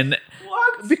 What? And then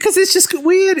what? Because it's just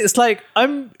weird. It's like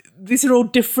these are all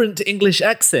different English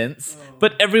accents,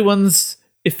 but everyone's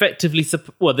effectively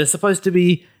they're supposed to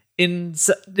be in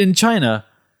China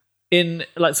in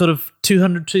like sort of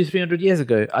 200 to 300 years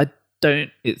ago.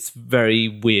 It's very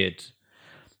weird.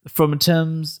 from in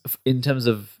terms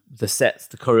of the sets,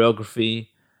 the choreography,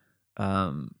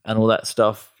 and all that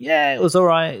stuff, yeah, it was all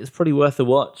right. It's probably worth a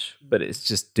watch, but it's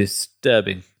just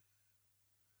disturbing.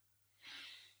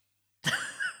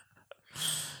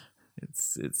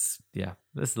 It's yeah,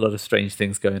 there's a lot of strange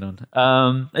things going on.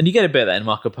 And you get a bit of that in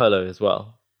Marco Polo as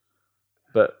well,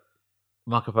 but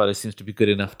Marco Polo seems to be good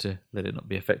enough to let it not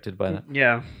be affected by that.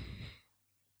 Yeah.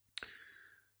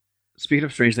 Speaking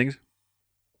of strange things,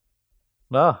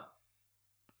 Ah,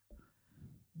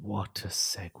 what a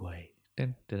segue!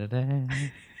 Dun, dun, dun, dun.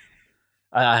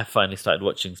 I have finally started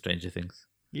watching Stranger Things.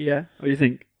 yeah, what do you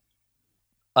think?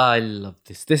 I love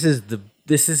this. This is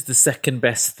the second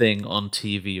best thing on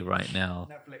TV right now.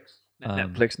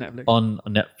 Netflix. On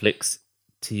Netflix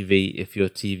TV, if your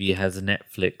TV has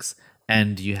Netflix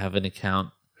and you have an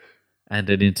account and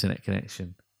an internet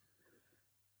connection.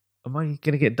 Am I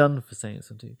going to get done for saying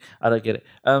it's on TV? I don't get it.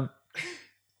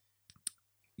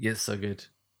 Yeah, it's so good.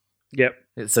 Yep.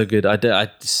 It's so good. I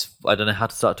don't know how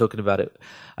to start talking about it.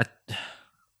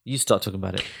 You start talking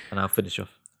about it, and I'll finish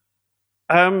off.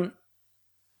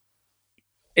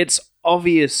 It's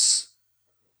obvious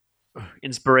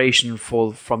inspiration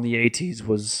from the 80s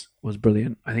was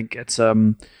brilliant. I think it's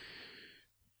do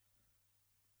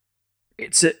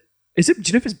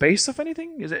you know if it's based off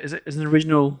anything? Is it an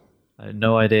original? I have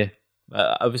no idea.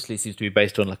 Obviously, it seems to be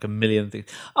based on like a million things.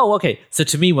 Oh, okay. So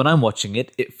to me, when I'm watching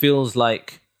it, it feels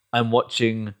like I'm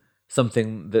watching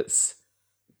something that's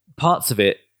parts of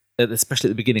it, especially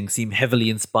at the beginning, seem heavily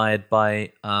inspired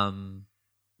by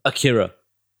Akira,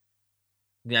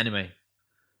 the anime.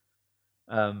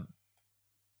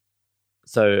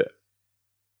 So,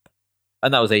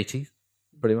 and that was 80s,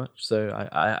 pretty much. So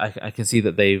I can see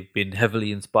that they've been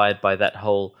heavily inspired by that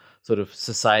whole sort of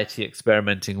society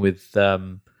experimenting with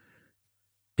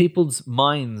people's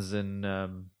minds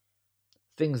and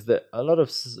things that a lot of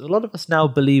us now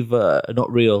believe are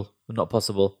not real, are not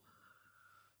possible.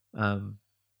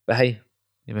 But hey,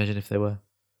 imagine if they were.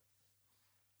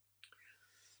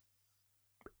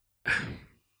 I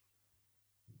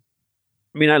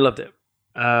mean, I loved it.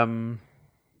 I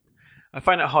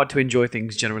find it hard to enjoy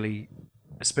things generally,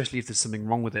 especially if there's something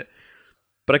wrong with it.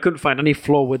 But I couldn't find any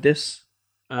flaw with this.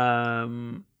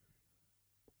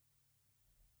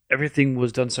 Everything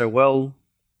was done so well.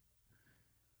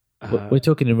 We're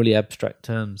talking in really abstract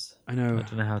terms. I know. I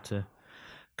don't know how to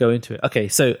go into it. Okay,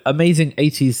 so amazing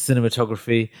 80s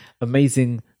cinematography,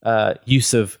 amazing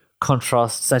use of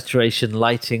contrast, saturation,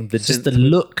 lighting. Just the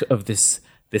look of this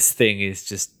thing is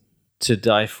just to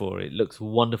die for. It looks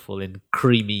wonderful in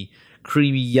creamy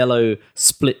yellow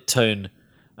split tone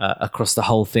across the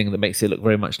whole thing that makes it look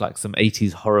very much like some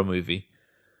 80s horror movie.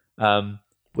 Weird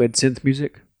synth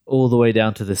music. All the way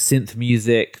down to the synth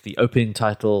music, the opening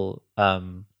title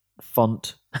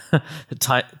font,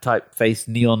 typeface,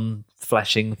 neon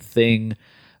flashing thing.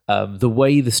 The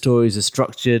way the stories are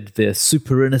structured, the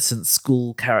super innocent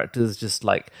school characters just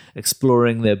like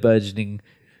exploring their burgeoning,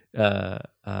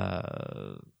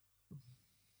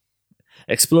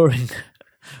 exploring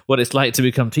what it's like to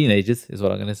become teenagers is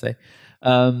what I'm going to say.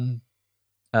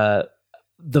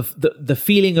 The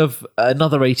feeling of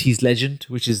another 80s legend,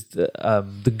 which is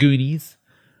the Goonies,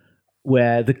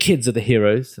 where the kids are the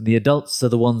heroes and the adults are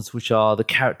the ones which are the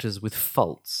characters with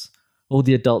faults. All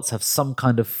the adults have some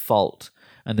kind of fault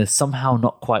and they're somehow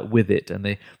not quite with it, and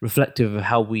they're reflective of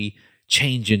how we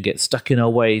change and get stuck in our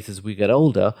ways as we get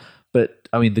older. But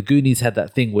I mean, the Goonies had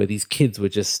that thing where these kids were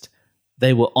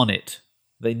they were on it.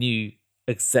 They knew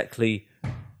exactly,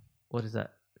 what is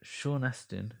that? Sean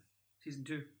Astin. Season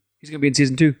 2. He's going to be in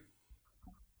season 2.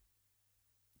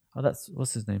 Oh,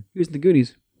 what's his name? He was in the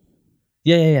Goonies.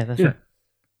 Yeah, that's right.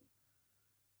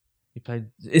 He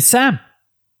played. It's Sam.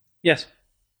 Yes.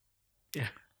 Yeah.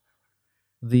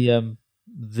 The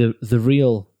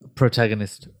real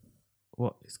protagonist.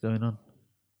 What is going on?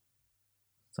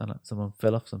 Sound like someone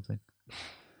fell off something.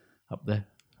 Up there,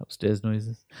 upstairs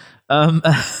noises.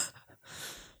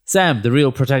 Sam, the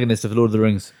real protagonist of Lord of the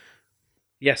Rings.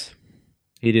 Yes.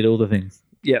 He did all the things.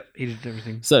 Yep, he did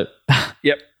everything. So.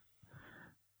 Yep.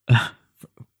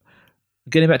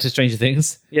 Getting back to Stranger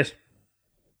Things. Yes.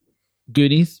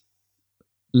 Goonies.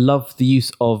 Love the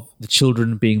use of the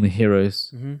children being the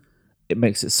heroes. Mm-hmm. It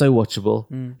makes it so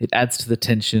watchable. It adds to the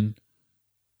tension,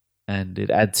 and it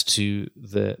adds to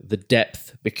the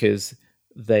depth because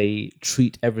they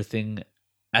treat everything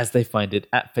as they find it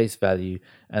at face value,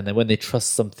 and then when they trust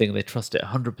something, they trust it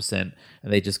 100%, and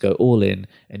they just go all in,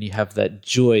 and you have that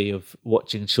joy of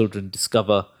watching children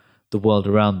discover the world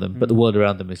around them, but the world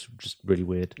around them is just really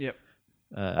weird. Yep.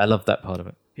 I love that part of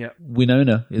it. Yeah.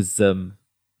 Winona is...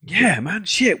 yeah, man.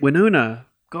 Shit, Winona.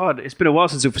 God, it's been a while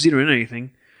since I've seen her in anything.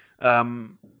 But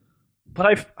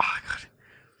God.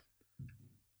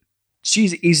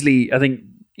 She's easily, I think,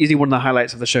 one of the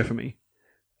highlights of the show for me.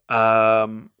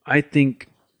 I think,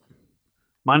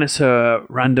 minus her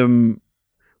random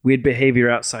weird behavior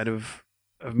outside of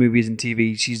movies and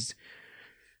TV, she's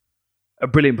a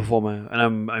brilliant performer,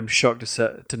 and I'm shocked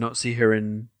to not see her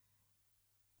in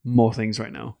more things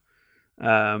right now.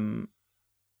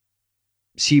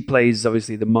 She plays,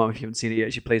 obviously, the mom. If you haven't seen it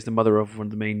yet, she plays the mother of one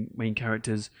of the main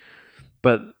characters.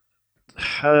 But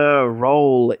her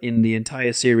role in the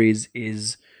entire series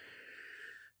is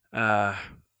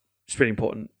it's really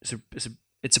important.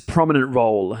 It's a prominent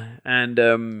role, and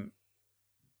I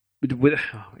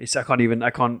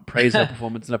can't praise her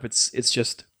performance enough. It's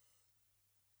just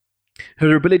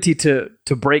her ability to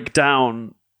break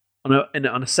down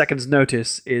on a second's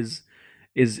notice is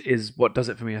what does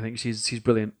it for me. I think she's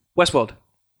brilliant. Westworld,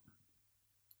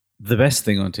 the best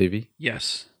thing on TV.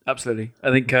 Yes, absolutely. I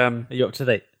think. Are you up to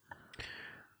date?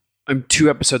 I'm 2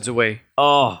 episodes away.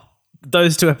 Oh,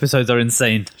 those 2 episodes are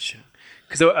insane.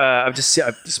 Because I've just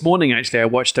this morning actually I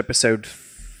watched episode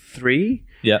 3.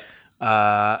 Yeah.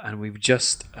 And we've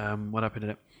just what happened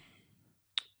in it?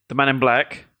 The Man in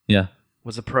Black. Yeah.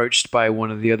 Was approached by one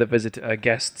of the other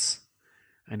guests,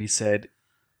 and he said,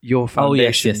 "Your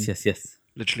foundation." Oh yes.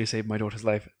 Literally saved my daughter's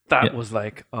life. That was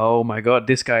like, oh my God,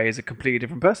 this guy is a completely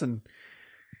different person.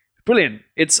 Brilliant.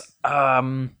 It's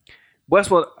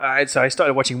Westworld. So I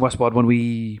started watching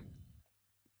Westworld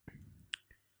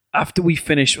after we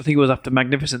finished. I think it was after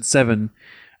Magnificent Seven.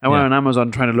 I went on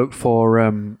Amazon trying to look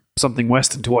for something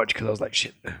Western to watch because I was like,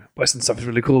 shit, Western stuff is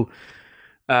really cool.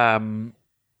 And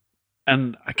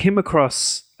I came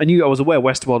across. I was aware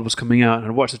Westworld was coming out, and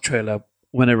I watched the trailer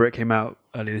whenever it came out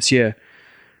earlier this year.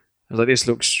 I was like, this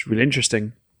looks really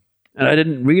interesting. And I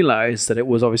didn't realize that it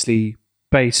was obviously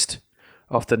based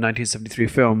off the 1973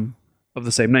 film of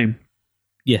the same name.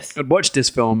 Yes. I'd watched this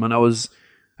film and I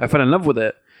fell in love with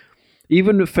it.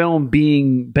 Even the film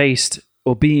being based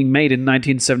or being made in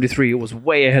 1973, it was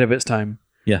way ahead of its time.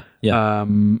 Yeah. I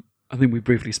think we've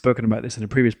briefly spoken about this in a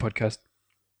previous podcast.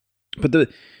 But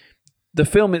the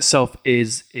film itself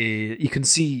is you can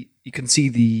see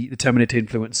the Terminator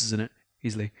influences in it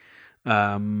easily.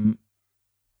 And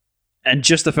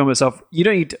just the film itself, you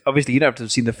don't have to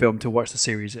have seen the film to watch the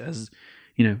series. As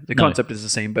the concept is the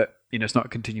same, but it's not a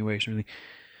continuation really.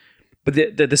 But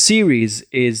the series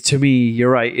is, to me,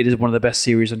 you're right. It is one of the best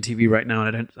series on TV right now,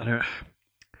 and I don't.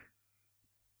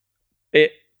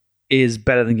 It is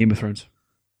better than Game of Thrones.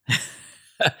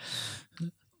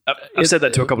 I've said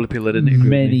that to a couple of people that didn't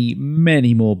agree.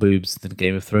 Many more boobs than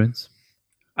Game of Thrones.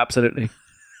 Absolutely.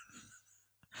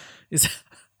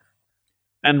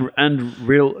 And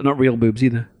not real boobs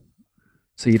either.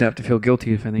 So you'd have to feel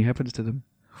guilty if anything happens to them.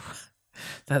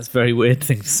 That's a very weird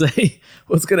thing to say.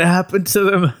 What's going to happen to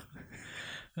them?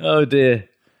 Oh dear.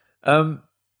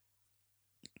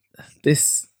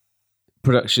 This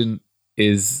production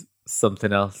is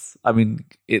something else. I mean,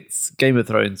 Game of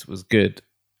Thrones was good,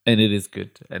 and it is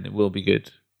good, and it will be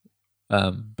good.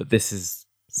 But this is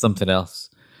something else.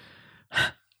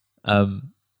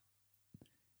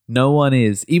 No one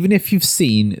is, even if you've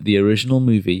seen the original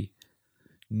movie,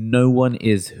 no one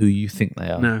is who you think they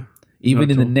are. No. Even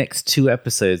in the next 2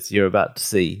 episodes you're about to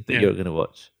see that you're going to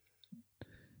watch.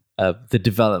 The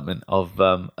development of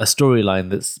a storyline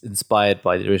that's inspired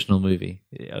by the original movie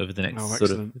over the next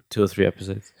sort of 2 or 3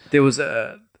 episodes. There's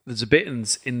a bit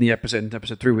in the episode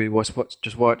 3 we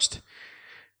just watched.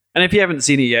 And if you haven't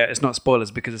seen it yet, it's not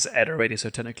spoilers because it's aired already, so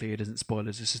technically it isn't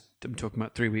spoilers. I'm talking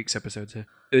about 3 weeks episodes here.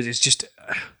 It's just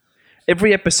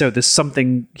every episode there's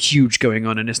something huge going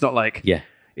on, and it's not like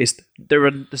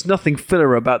there's nothing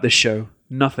filler about this show.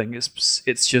 Nothing.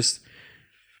 It's just,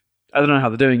 I don't know how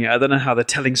they're doing it. I don't know how they're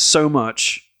telling so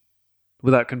much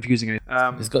without confusing it.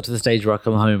 It's got to the stage where I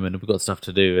come home and we've got stuff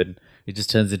to do, and it just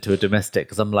turns into a domestic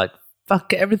because I'm like,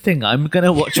 fuck everything. I'm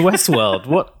gonna watch Westworld.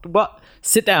 What?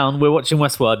 Sit down. We're watching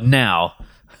Westworld now.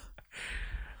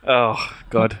 Oh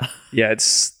God, yeah.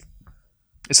 It's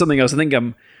something else. I think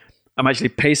I'm actually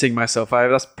pacing myself.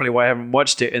 That's probably why I haven't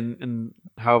watched it in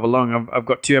however long. I've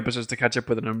got 2 episodes to catch up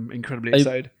with, and I'm incredibly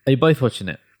excited. Are you both watching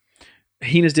it?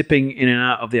 Hina's dipping in and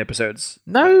out of the episodes.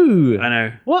 No, I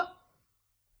know. What?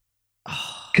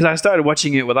 Because I started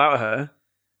watching it without her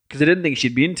because I didn't think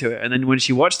she'd be into it, and then when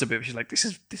she watched a bit, she's like, "This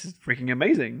is freaking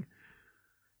amazing."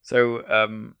 So,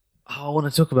 I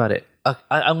want to talk about it.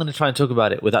 I'm going to try and talk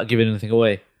about it without giving anything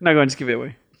away. No, go on, just give it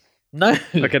away. No,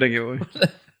 okay, don't give it away.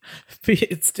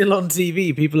 It's still on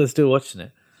TV. People are still watching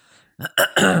it.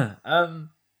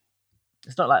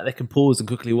 It's not like they can pause and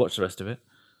quickly watch the rest of it.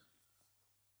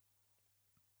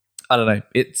 I don't know.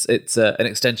 It's an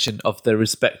extension of the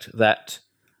respect that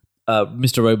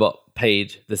Mr. Robot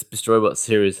paid. This Mr. Robot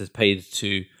series has paid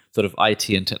to sort of IT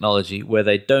and technology, where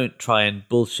they don't try and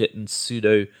bullshit and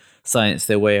pseudo science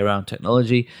their way around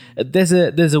technology. There's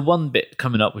a one bit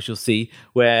coming up which you'll see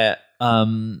where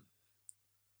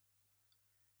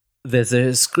there's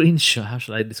a screenshot. How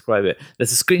should I describe it?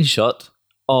 There's a screenshot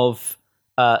of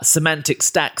semantic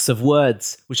stacks of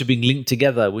words which are being linked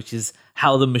together, which is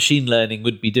how the machine learning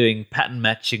would be doing pattern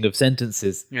matching of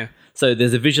sentences. Yeah. So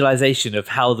there's a visualization of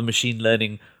how the machine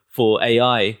learning for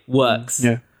AI works,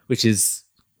 which is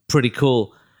pretty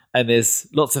cool. And there's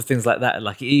lots of things like that.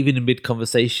 Like even in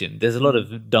mid-conversation, there's a lot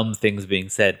of dumb things being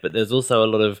said, but there's also a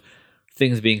lot of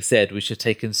things being said which are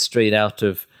taken straight out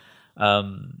of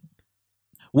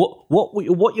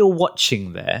what you're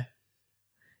watching there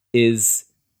is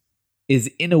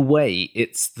in a way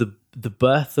it's the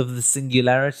birth of the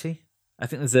singularity. I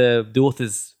think there's the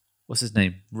author's, what's his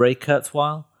name, Ray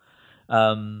Kurzweil,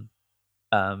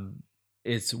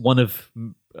 is one of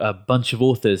a bunch of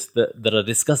authors that are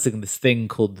discussing this thing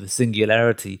called the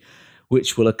singularity,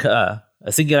 which will occur.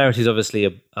 A singularity is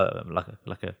obviously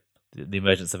the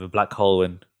emergence of a black hole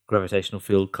when gravitational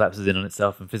field collapses in on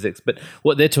itself in physics. But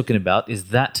what they're talking about is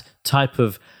that type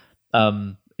of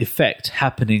effect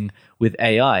happening with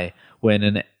AI,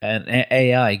 when an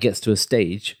AI gets to a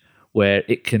stage where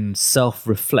it can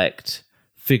self-reflect,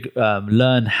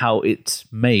 learn how it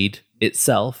made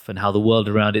itself and how the world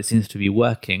around it seems to be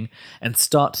working, and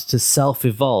start to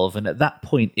self-evolve. And at that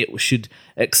point, it should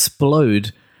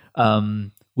explode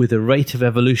with a rate of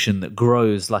evolution that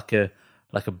grows like a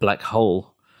black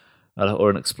hole or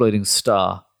an exploding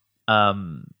star.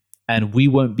 And we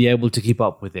won't be able to keep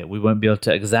up with it. We won't be able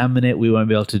to examine it. We won't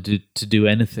be able to do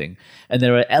anything. And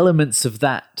there are elements of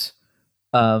that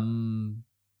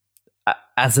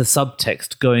as a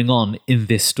subtext going on in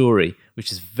this story,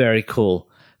 which is very cool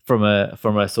from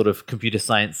a sort of computer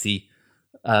sciencey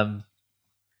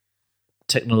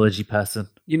technology person.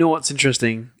 You know what's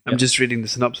interesting? I'm just reading the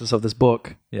synopsis of this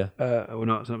book. Yeah. Or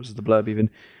not synopsis, the blurb even.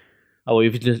 Oh,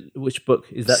 which book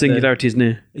is that? Singularity is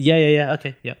Near. Yeah.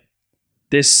 Okay, yeah.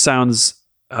 This sounds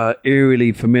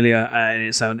eerily familiar, and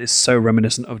it's so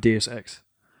reminiscent of Deus Ex.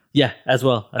 Yeah, as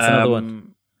well. That's another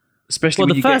one.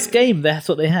 Especially the first game, that's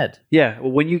what they had. Yeah,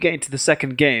 well, when you get into the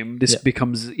second game, this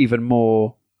becomes even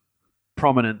more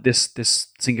prominent. This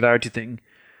singularity thing,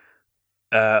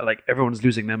 like everyone's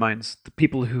losing their minds. The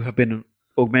people who have been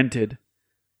augmented,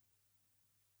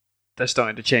 they're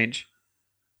starting to change.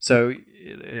 So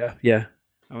yeah,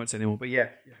 I won't say anymore. But yeah,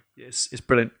 it's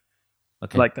brilliant.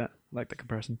 Okay. I like that. I like the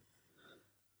comparison.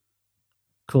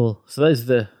 Cool. So I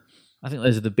think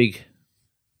those are the big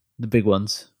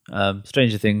ones.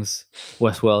 Stranger Things,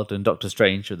 Westworld, and Doctor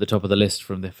Strange are at the top of the list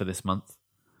for this month.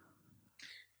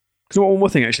 So one more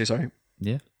thing, actually. Sorry.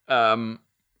 Yeah. And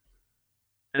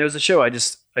it was a show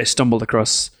I stumbled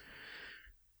across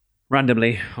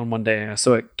randomly on one day. I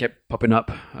saw it kept popping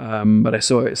up, but I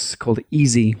saw it's called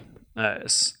Easy.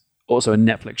 It's also a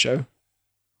Netflix show.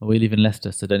 Well, we live in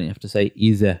Leicester, so don't you have to say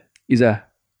Easy? Easy.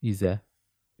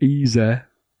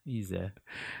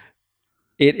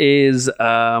 It is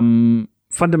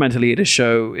fundamentally it's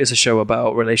a show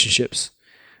about relationships,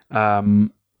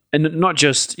 and not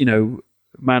just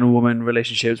man woman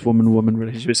relationships, woman woman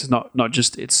relationships. It's not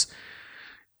just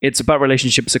it's about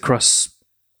relationships across,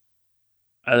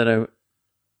 I don't know,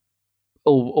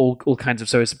 all kinds of.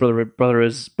 So it's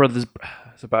brothers.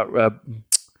 It's about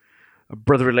a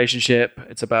brother relationship.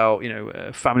 It's about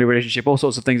a family relationship. All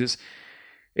sorts of things.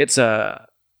 It's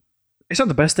not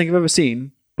the best thing I've ever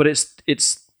seen, but it's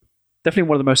definitely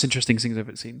one of the most interesting things I've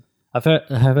ever seen. I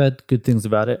have heard good things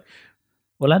about it.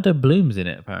 Orlando Bloom's in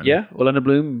it, apparently. Yeah, Orlando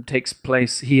Bloom takes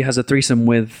place. He has a threesome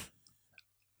with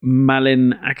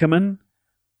Malin Ackerman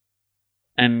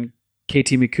and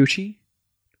Katie Mikuchi.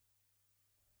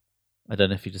 I don't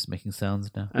know if you're just making sounds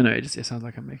now. I know, it sounds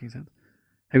like I'm making sense.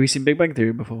 Have you seen Big Bang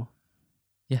Theory before?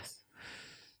 Yes.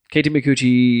 Katie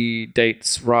Mikuchi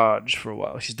dates Raj for a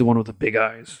while. She's the one with the big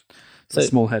eyes, the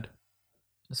small head.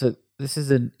 So this is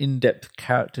an in-depth,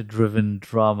 character-driven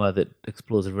drama that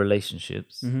explores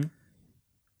relationships. Mm-hmm.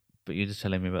 But you're just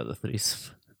telling me about the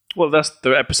threesome. Well, that's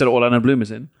the episode Orlando Bloom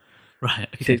is in. Right.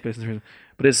 Okay. He takes place in the threesome.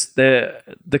 But it's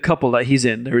the couple that he's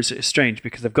in. It's strange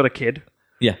because they've got a kid.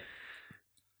 Yeah.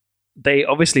 They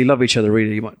obviously love each other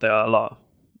really much. They are a lot.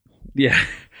 Yeah.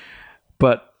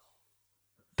 But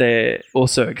they're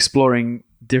also exploring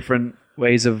different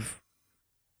ways of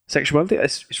sexuality.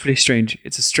 It's really strange.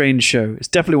 It's a strange show. It's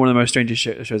definitely one of the most strangest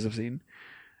shows I've seen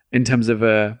in terms of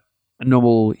a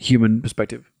normal human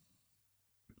perspective.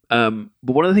 But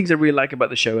one of the things I really like about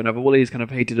the show, and I've always kind of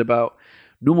hated about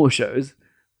normal shows,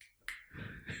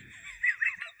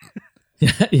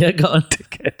 yeah, go on.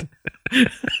 dickhead,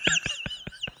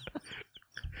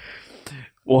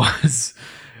 was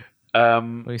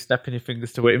Are you snapping your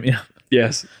fingers to wake me up?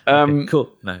 yes. Okay,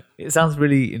 cool. No, it sounds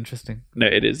really interesting. No,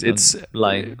 it is. It's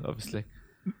lying, obviously.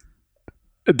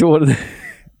 one of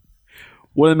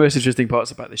the most interesting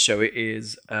parts about this show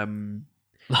is,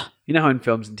 you know how in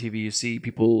films and TV you see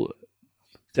people,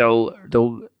 they'll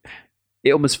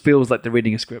it almost feels like they're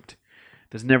reading a script.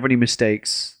 There's never any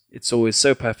mistakes. It's always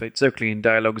so perfect, so clean.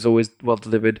 Dialogue is always well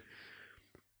delivered.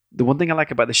 The one thing I like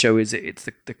about the show is it's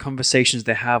the conversations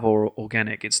they have are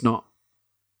organic. It's not,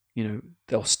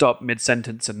 they'll stop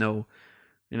mid-sentence and they'll,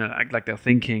 act like they're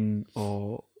thinking,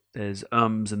 or there's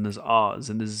ums and there's ahs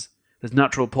and there's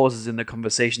natural pauses in the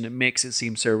conversation. It makes it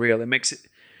seem so real. It makes it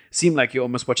seem like you're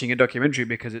almost watching a documentary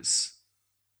because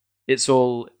it's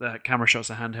all, the camera shots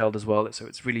are handheld as well. So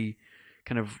it's really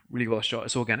kind of really well shot.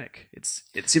 It's organic. It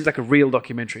seems like a real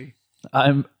documentary.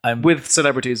 I'm with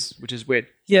celebrities, which is weird.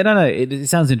 Yeah, no, it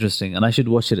sounds interesting, and I should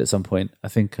watch it at some point. I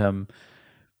think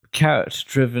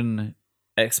character-driven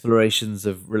explorations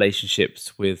of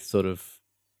relationships with sort of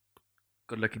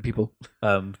good-looking people,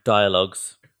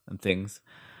 dialogues and things,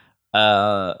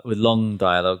 with long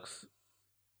dialogues.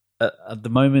 At the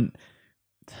moment,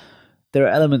 there are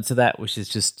elements of that which is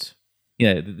just,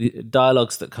 the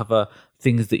dialogues that cover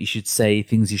things that you should say,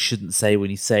 things you shouldn't say when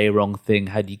you say a wrong thing.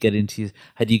 How do you get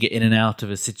in and out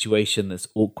of a situation that's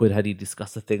awkward? How do you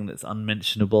discuss a thing that's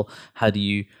unmentionable? How do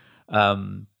you,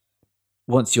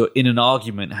 once you're in an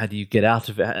argument, how do you get out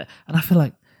of it? And I feel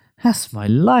like, that's my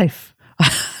life.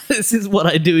 This is what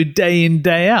I do day in,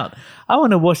 day out. I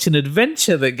want to watch an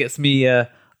adventure that gets me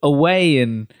away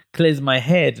and clears my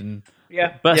head. And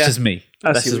that's just me.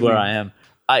 That's just where I am.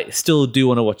 I still do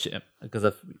want to watch it because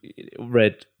I've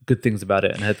read good things about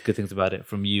it and heard good things about it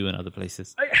from you and other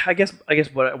places. I guess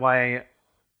why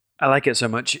I like it so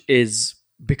much is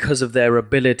because of their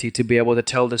ability to be able to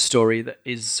tell the story that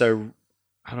is so,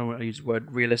 I don't want to use the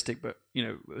word realistic, but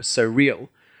so real.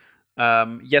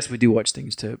 Yes, we do watch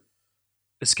things to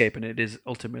escape, and it is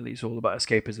ultimately it's all about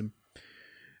escapism.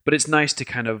 But it's nice to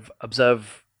kind of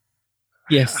observe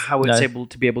how it's able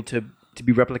to be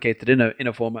replicated in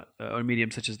a format or a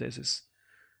medium such as this.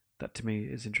 That to me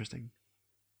is interesting.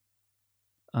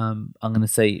 I'm going to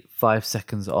say 5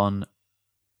 seconds on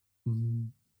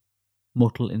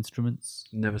Mortal Instruments.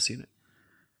 Never seen it.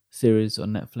 Series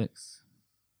on Netflix.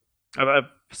 I've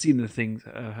seen the things,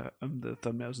 the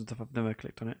thumbnails and stuff. I've never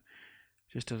clicked on it.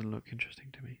 It just doesn't look interesting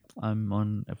to me. I'm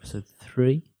on episode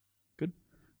 3. Good.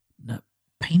 No,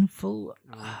 painful.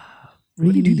 Really?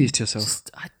 Why do you do these to yourself?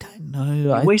 I don't know.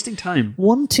 You're wasting time.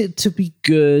 Want it to be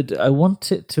good. I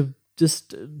want it to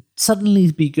just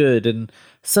suddenly be good, and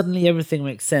suddenly everything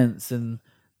makes sense. And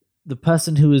the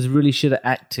person who was really shit at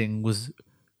acting was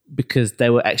because they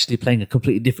were actually playing a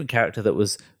completely different character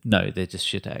they're just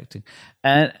shit at acting.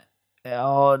 And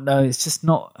it's just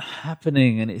not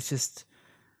happening. And it's just,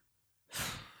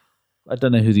 I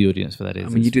don't know who the audience for that is. I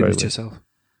mean, you do this to yourself.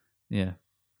 Yeah.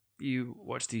 You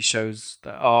watch these shows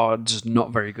that are just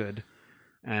not very good,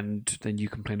 and then you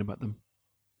complain about them.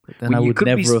 But then I would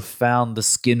never have found the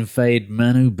skin fade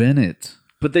Manu Bennett.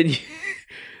 But then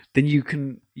you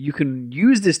can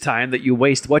use this time that you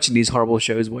waste watching these horrible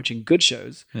shows, watching good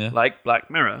shows like Black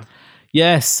Mirror.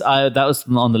 Yes, that was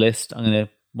on the list. I'm going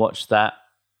to watch that.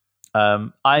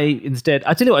 I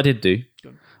tell you what I did do.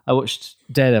 I watched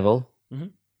Daredevil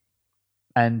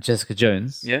and Jessica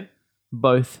Jones. Yeah,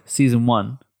 both season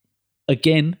 1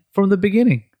 again from the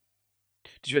beginning.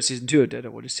 Did you watch season 2 of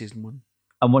Daredevil or just season 1?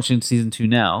 I'm watching season 2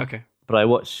 now. Okay, but I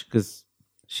watched because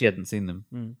she hadn't seen them.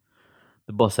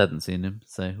 The boss hadn't seen them,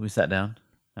 so we sat down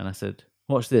and I said,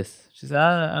 "Watch this." She said,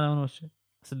 "I don't want to watch it."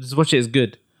 I said, "Just watch it. It's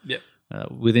good." Yep.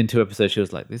 Within 2 episodes, she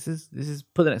was like, "This is.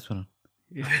 Put the next one on."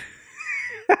 Yeah.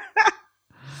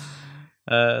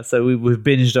 So we've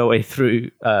binged our way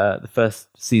through the first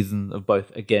season of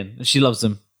both again. She loves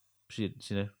them. She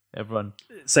everyone.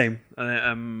 Same.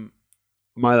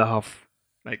 My other half,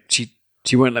 like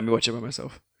she won't let me watch it by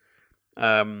myself.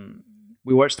 When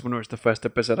we watched the first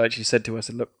episode, I actually said to her, I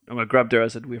said, "Look," I grabbed her. I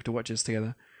said, "We have to watch this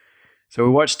together." So we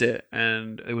watched it,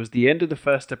 and it was the end of the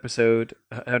first episode.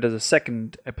 There's a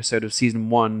second episode of season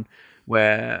 1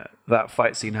 where that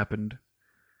fight scene happened.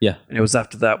 Yeah, and it was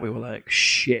after that we were like,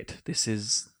 "Shit, this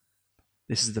is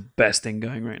the best thing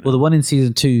going right now." Well, the one in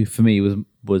season 2 for me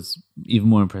was even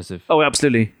more impressive. Oh,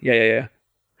 absolutely, yeah.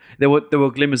 There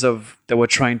were glimmers of they were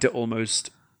trying to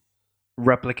almost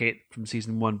replicate from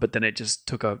season 1, but then it just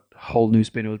took a whole new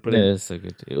spin. It was brilliant. Yeah, it was so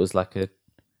good. It was like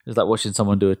It's like watching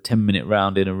someone do a 10-minute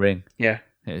round in a ring. Yeah.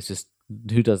 It's just,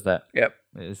 who does that? Yep.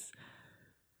 It's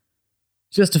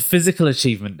just a physical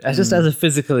achievement. Just as a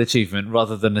physical achievement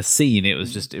rather than a scene, it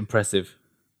was just impressive.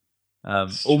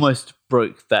 Almost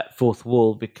broke that fourth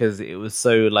wall because it was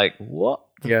so like, what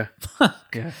the Yeah.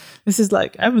 fuck? Yeah. This is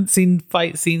like, I haven't seen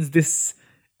fight scenes this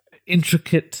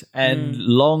intricate and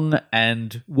long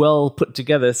and well put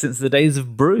together since the days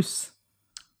of Bruce.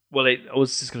 Well, I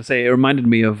was just going to say, it reminded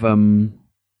me of what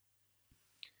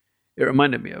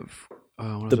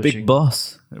The Big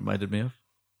Boss, it reminded me of.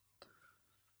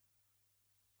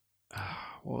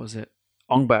 What was it?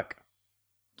 Ong Bak.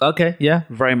 Okay, yeah.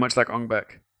 Very much like Ong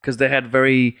Bak. Because they had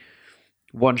very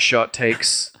one-shot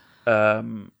takes,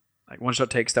 that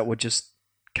would just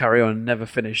carry on and never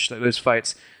finish. Like those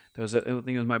fights, I think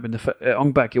it might have been the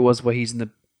Ong Bak. It was where he's in the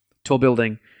tall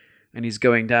building and he's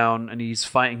going down and he's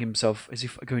fighting himself. Is he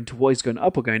going towards? He's going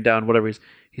up or going down? Whatever it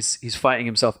is, he's fighting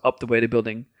himself up the way to the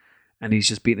building, and he's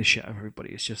just beating the shit out of everybody.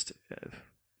 It's just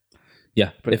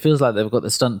Yeah, but it feels like they've got the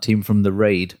stunt team from The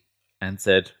Raid and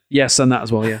said, yes, and that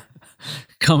as well. Yeah,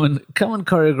 come and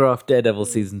choreograph Daredevil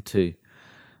season 2.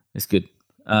 It's good.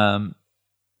 Yeah.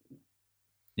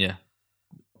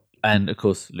 And of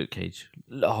course, Luke Cage.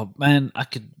 Oh man, I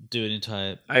could do an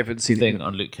entire I haven't seen thing it.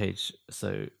 on Luke Cage.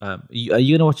 So, are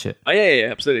you gonna watch it? Oh yeah,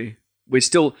 absolutely. We're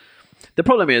still. The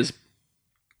problem is,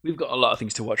 we've got a lot of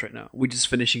things to watch right now. We're just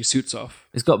finishing Suits off.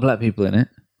 It's got black people in it.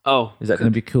 Oh, Is that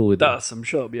going to be cool with you? I'm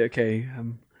sure it'll be okay.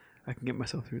 I can get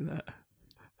myself through that.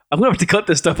 I'm gonna have to cut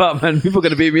this stuff out, man. People are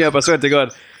gonna beat me up. I swear to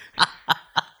God.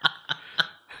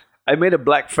 I made a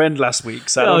black friend last week,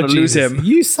 so I don't want to lose him.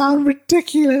 You sound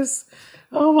ridiculous.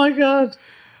 Oh my god.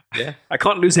 Yeah, I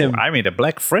can't lose him. I made a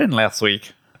black friend last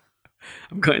week.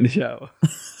 I'm cutting the shower.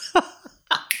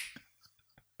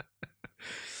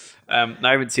 I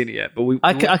haven't seen it yet, but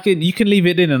I can. You can leave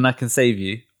it in, and I can save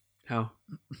you. How?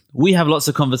 We have lots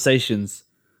of conversations,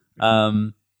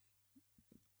 about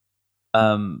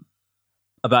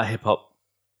hip hop,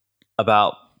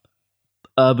 about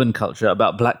urban culture,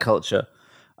 about black culture,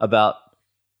 about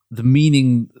the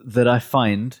meaning that I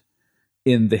find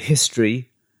in the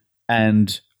history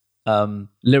and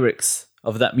lyrics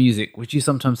of that music, which you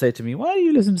sometimes say to me, why do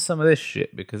you listen to some of this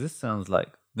shit? Because this sounds like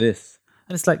this.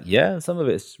 And it's like, yeah, some of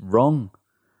it's wrong,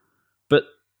 but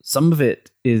some of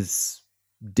it is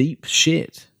deep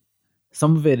shit.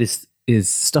 Some of it is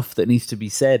stuff that needs to be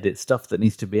said. It's stuff that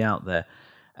needs to be out there.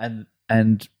 And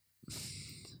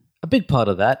a big part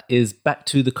of that is back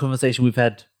to the conversation we've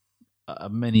had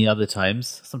many other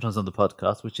times, sometimes on the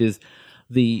podcast, which is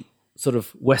the sort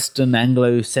of Western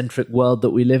Anglo-centric world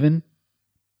that we live in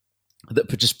that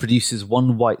just produces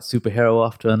one white superhero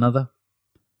after another.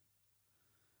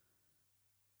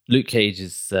 Luke Cage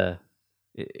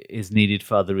is needed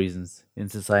for other reasons in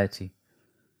society.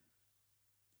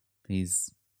 I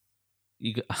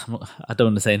don't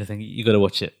want to say anything. You got to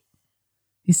watch it.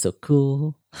 He's so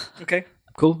cool. Okay,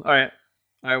 cool. All right,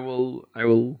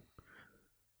 I'll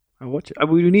watch it.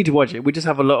 We need to watch it. We just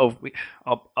have a lot of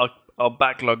our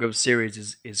backlog of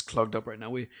series is clogged up right now.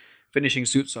 We're finishing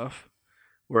Suits off.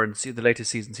 We're in the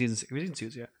latest season. Season 6. Have you seen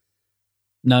Suits yet?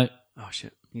 No. Oh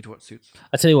shit! Need to watch Suits.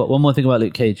 I tell you what. One more thing about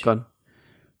Luke Cage. Go on.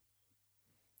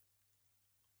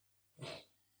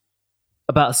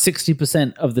 About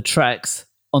 60% of the tracks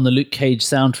on the Luke Cage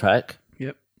soundtrack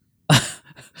Yep.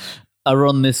 are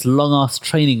on this long-ass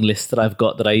training list that I've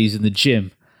got that I use in the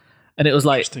gym. And it was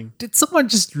like, did someone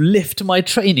just lift my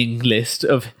training list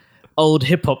of old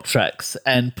hip-hop tracks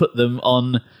and put them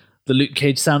on the Luke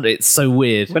Cage soundtrack? It's so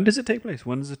weird. When does it take place?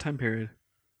 When is the time period?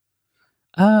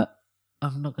 I'm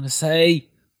not going to say.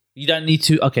 You don't need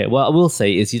to. Okay, what I will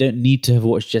say is you don't need to have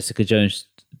watched Jessica Jones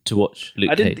to watch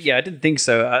Luke Cage. Yeah, I didn't think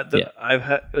so. I've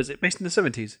heard. Was it based in the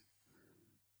 70s?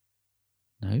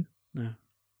 No. No.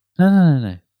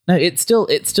 No. No, it's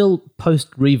still post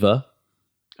Reva.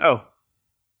 Oh.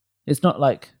 It's not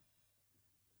like.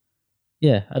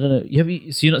 Yeah, I don't know.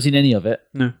 So you've not seen any of it?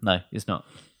 No. No, it's not.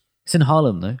 It's in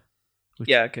Harlem though.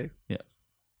 Yeah. Okay. Yeah.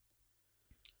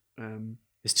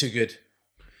 It's too good.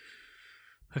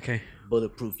 Okay.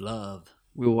 Bulletproof Love.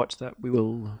 We will watch that. We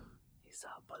will. He's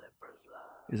our bulletproof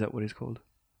love. Is that what he's called?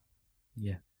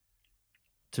 Yeah.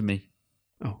 To me.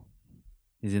 Oh.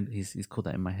 He's called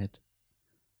that in my head.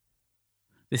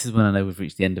 This is when I know we've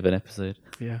reached the end of an episode.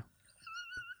 Yeah.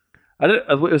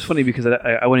 It was funny because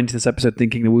I went into this episode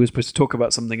thinking that we were supposed to talk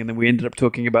about something, and then we ended up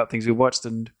talking about things we watched.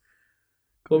 And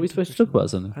what were we supposed to talk about?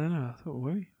 Something? I don't know. I thought,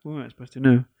 were we? We weren't supposed to.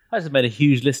 No. I just made a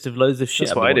huge list of loads of shit.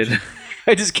 That's what I did.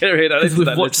 I just carried out.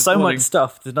 We've watched so much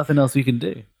stuff. There's nothing else we can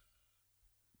do.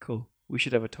 Cool. We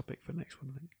should have a topic for the next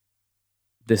one, I think.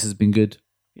 This has been good.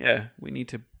 Yeah, we need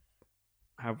to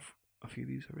have a few of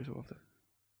these every so often.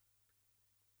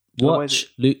 Otherwise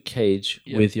Watch Luke Cage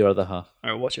with your other half.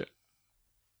 All right, watch it.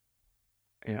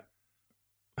 Yeah.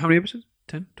 How many episodes?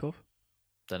 10? 12?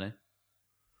 Don't know.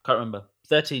 Can't remember.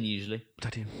 13 usually.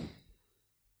 13.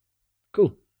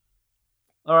 Cool.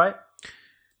 All right.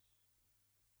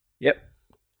 Yep.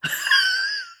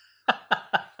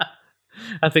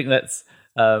 I think that's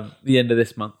the end of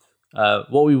this month.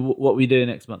 What we doing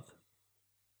next month?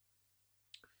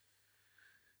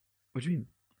 What do you mean?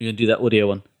 You're gonna do that audio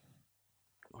one,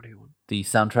 What do you want? the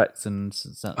soundtracks and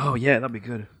Oh yeah, that'd be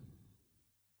good.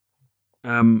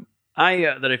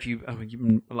 That if you,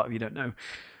 a lot of you don't know.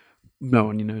 No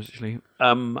one you knows actually.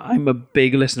 I'm a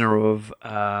big listener of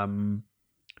film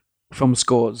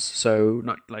scores, so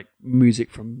not like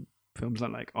music from films,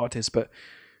 not like artists, but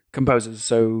composers.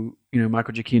 So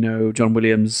Michael Giacchino, John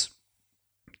Williams,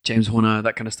 James Horner,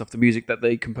 that kind of stuff. The music that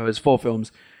they compose for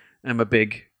films, I'm a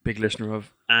big listener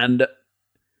of, and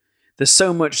there's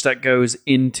so much that goes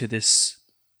into this.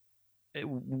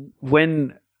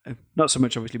 When not so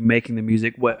much obviously making the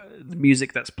music, where the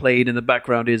music that's played in the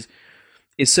background is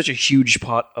such a huge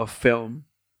part of film,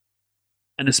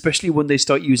 and especially when they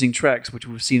start using tracks, which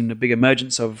we've seen a big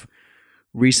emergence of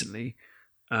recently,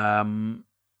 when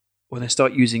they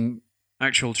start using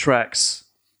actual tracks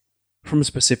from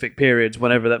specific periods,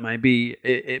 whatever that might be,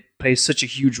 it plays such a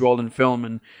huge role in film,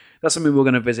 and that's something we're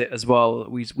going to visit as well.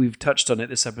 We've touched on it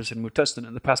this episode, and we've touched on it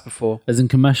in the past before. as in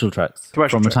commercial tracks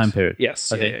from a time period.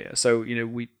 Yes. Okay. Yeah. So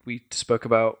we spoke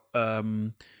about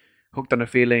Hooked on a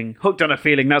Feeling. Hooked on a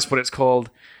Feeling. That's what it's called.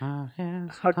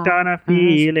 Hooked on a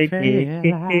Feeling.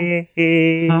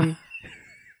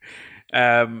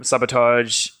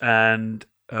 Sabotage, and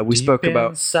we spoke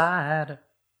about Inside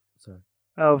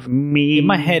of me. in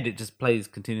my head. It just plays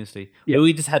continuously. Yeah.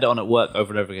 We just had it on at work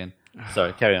over and over again.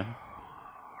 Sorry, carry on.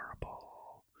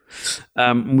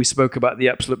 And we spoke about the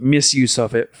absolute misuse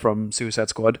of it from Suicide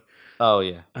Squad. Oh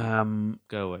yeah,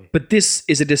 Go away. But this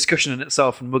is a discussion in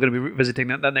itself, and we're going to be revisiting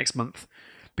that next month,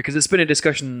 because it's been a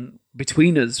discussion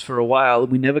between us for a while.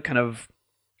 We never planned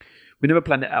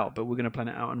it out, but we're going to plan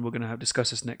it out, and we're going to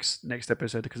discuss this next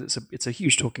episode, because it's a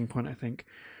huge talking point, I think.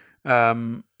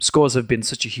 Scores have been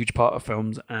such a huge part of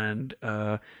films, and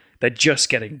they're just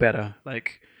getting better.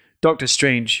 Like Doctor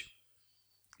Strange.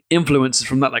 Influences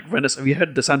from that, like Renaissance. Have you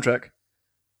heard the soundtrack?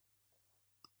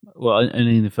 Well,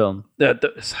 only in the film.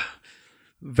 It's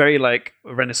very like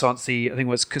Renaissance-y. I think it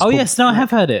was. Oh yes, no, I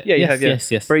have heard it. Yeah, you yes, have. Yeah.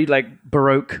 Yes. Very like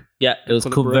Baroque. Yeah, it was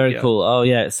cool. Very cool. Oh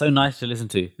yeah, it's so nice to listen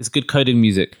to. It's good coding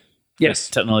music. Yes,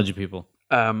 technology people.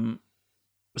 So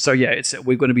yeah,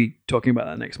 we're going to be talking about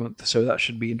that next month. So that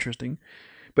should be interesting.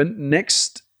 But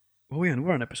next, we're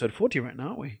on episode 40 right now,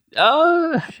 aren't we?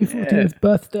 Oh, happy 40th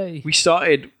birthday!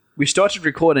 We started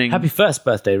recording. Happy first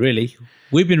birthday, really.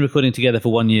 We've been recording together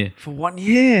for 1 year. For 1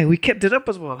 year. We kept it up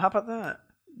as well. How about that?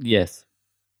 Yes.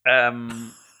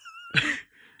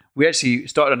 We actually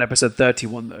started on episode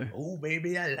 31, though. Oh,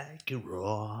 baby, I like it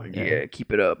raw. Yeah,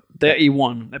 keep it up.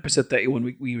 31. Episode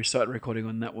 31 we started recording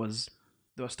on. That was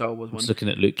the Star Wars I was one. looking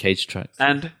at Luke Cage tracks.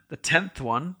 And the 10th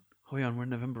one. We're in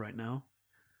November right now.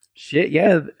 Shit,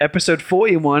 yeah. Episode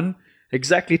 41.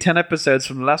 Exactly 10 episodes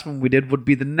from the last one we did would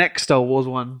be the next Star Wars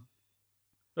one.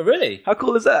 Oh, really? How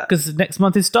cool is that? Because next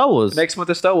month is Star Wars. Next month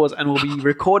is Star Wars, and we'll be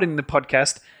recording the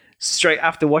podcast straight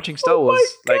after watching Star Wars,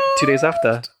 like 2 days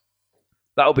after.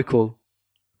 That'll be cool.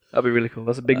 That'll be really cool.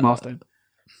 That's a big milestone.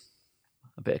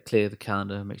 I better clear the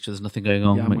calendar, make sure there's nothing going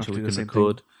on, Yeah, make sure we can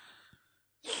record.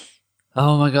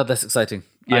 Oh my god, that's exciting.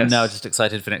 Yes. I'm now just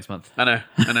excited for next month. I know.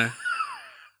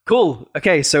 Cool.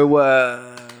 Okay, so hold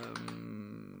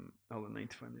on, I need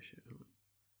to find this shit.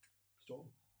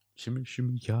 Shimmy,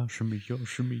 shimmy, yeah, shimmy, yeah,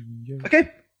 shimmy, yeah.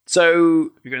 Okay,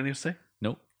 so you got anything else to say?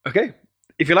 Nope. Okay.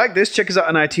 If you like this, check us out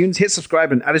on iTunes, hit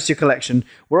subscribe and add us to your collection.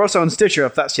 We're also on Stitcher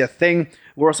if that's your thing.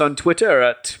 We're also on Twitter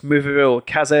at Movieville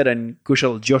Kazed and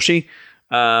Kushal Joshi.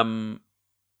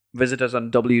 Visit us on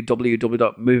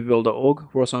www.movieville.org.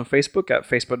 We're also on Facebook at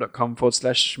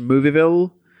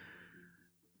facebook.com/Movieville.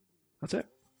 That's it.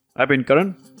 I've been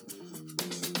Karan.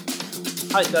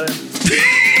 Hi, Darren.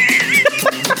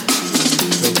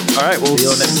 All right, we'll See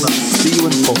you next month. See you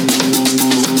in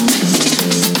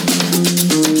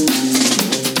 4.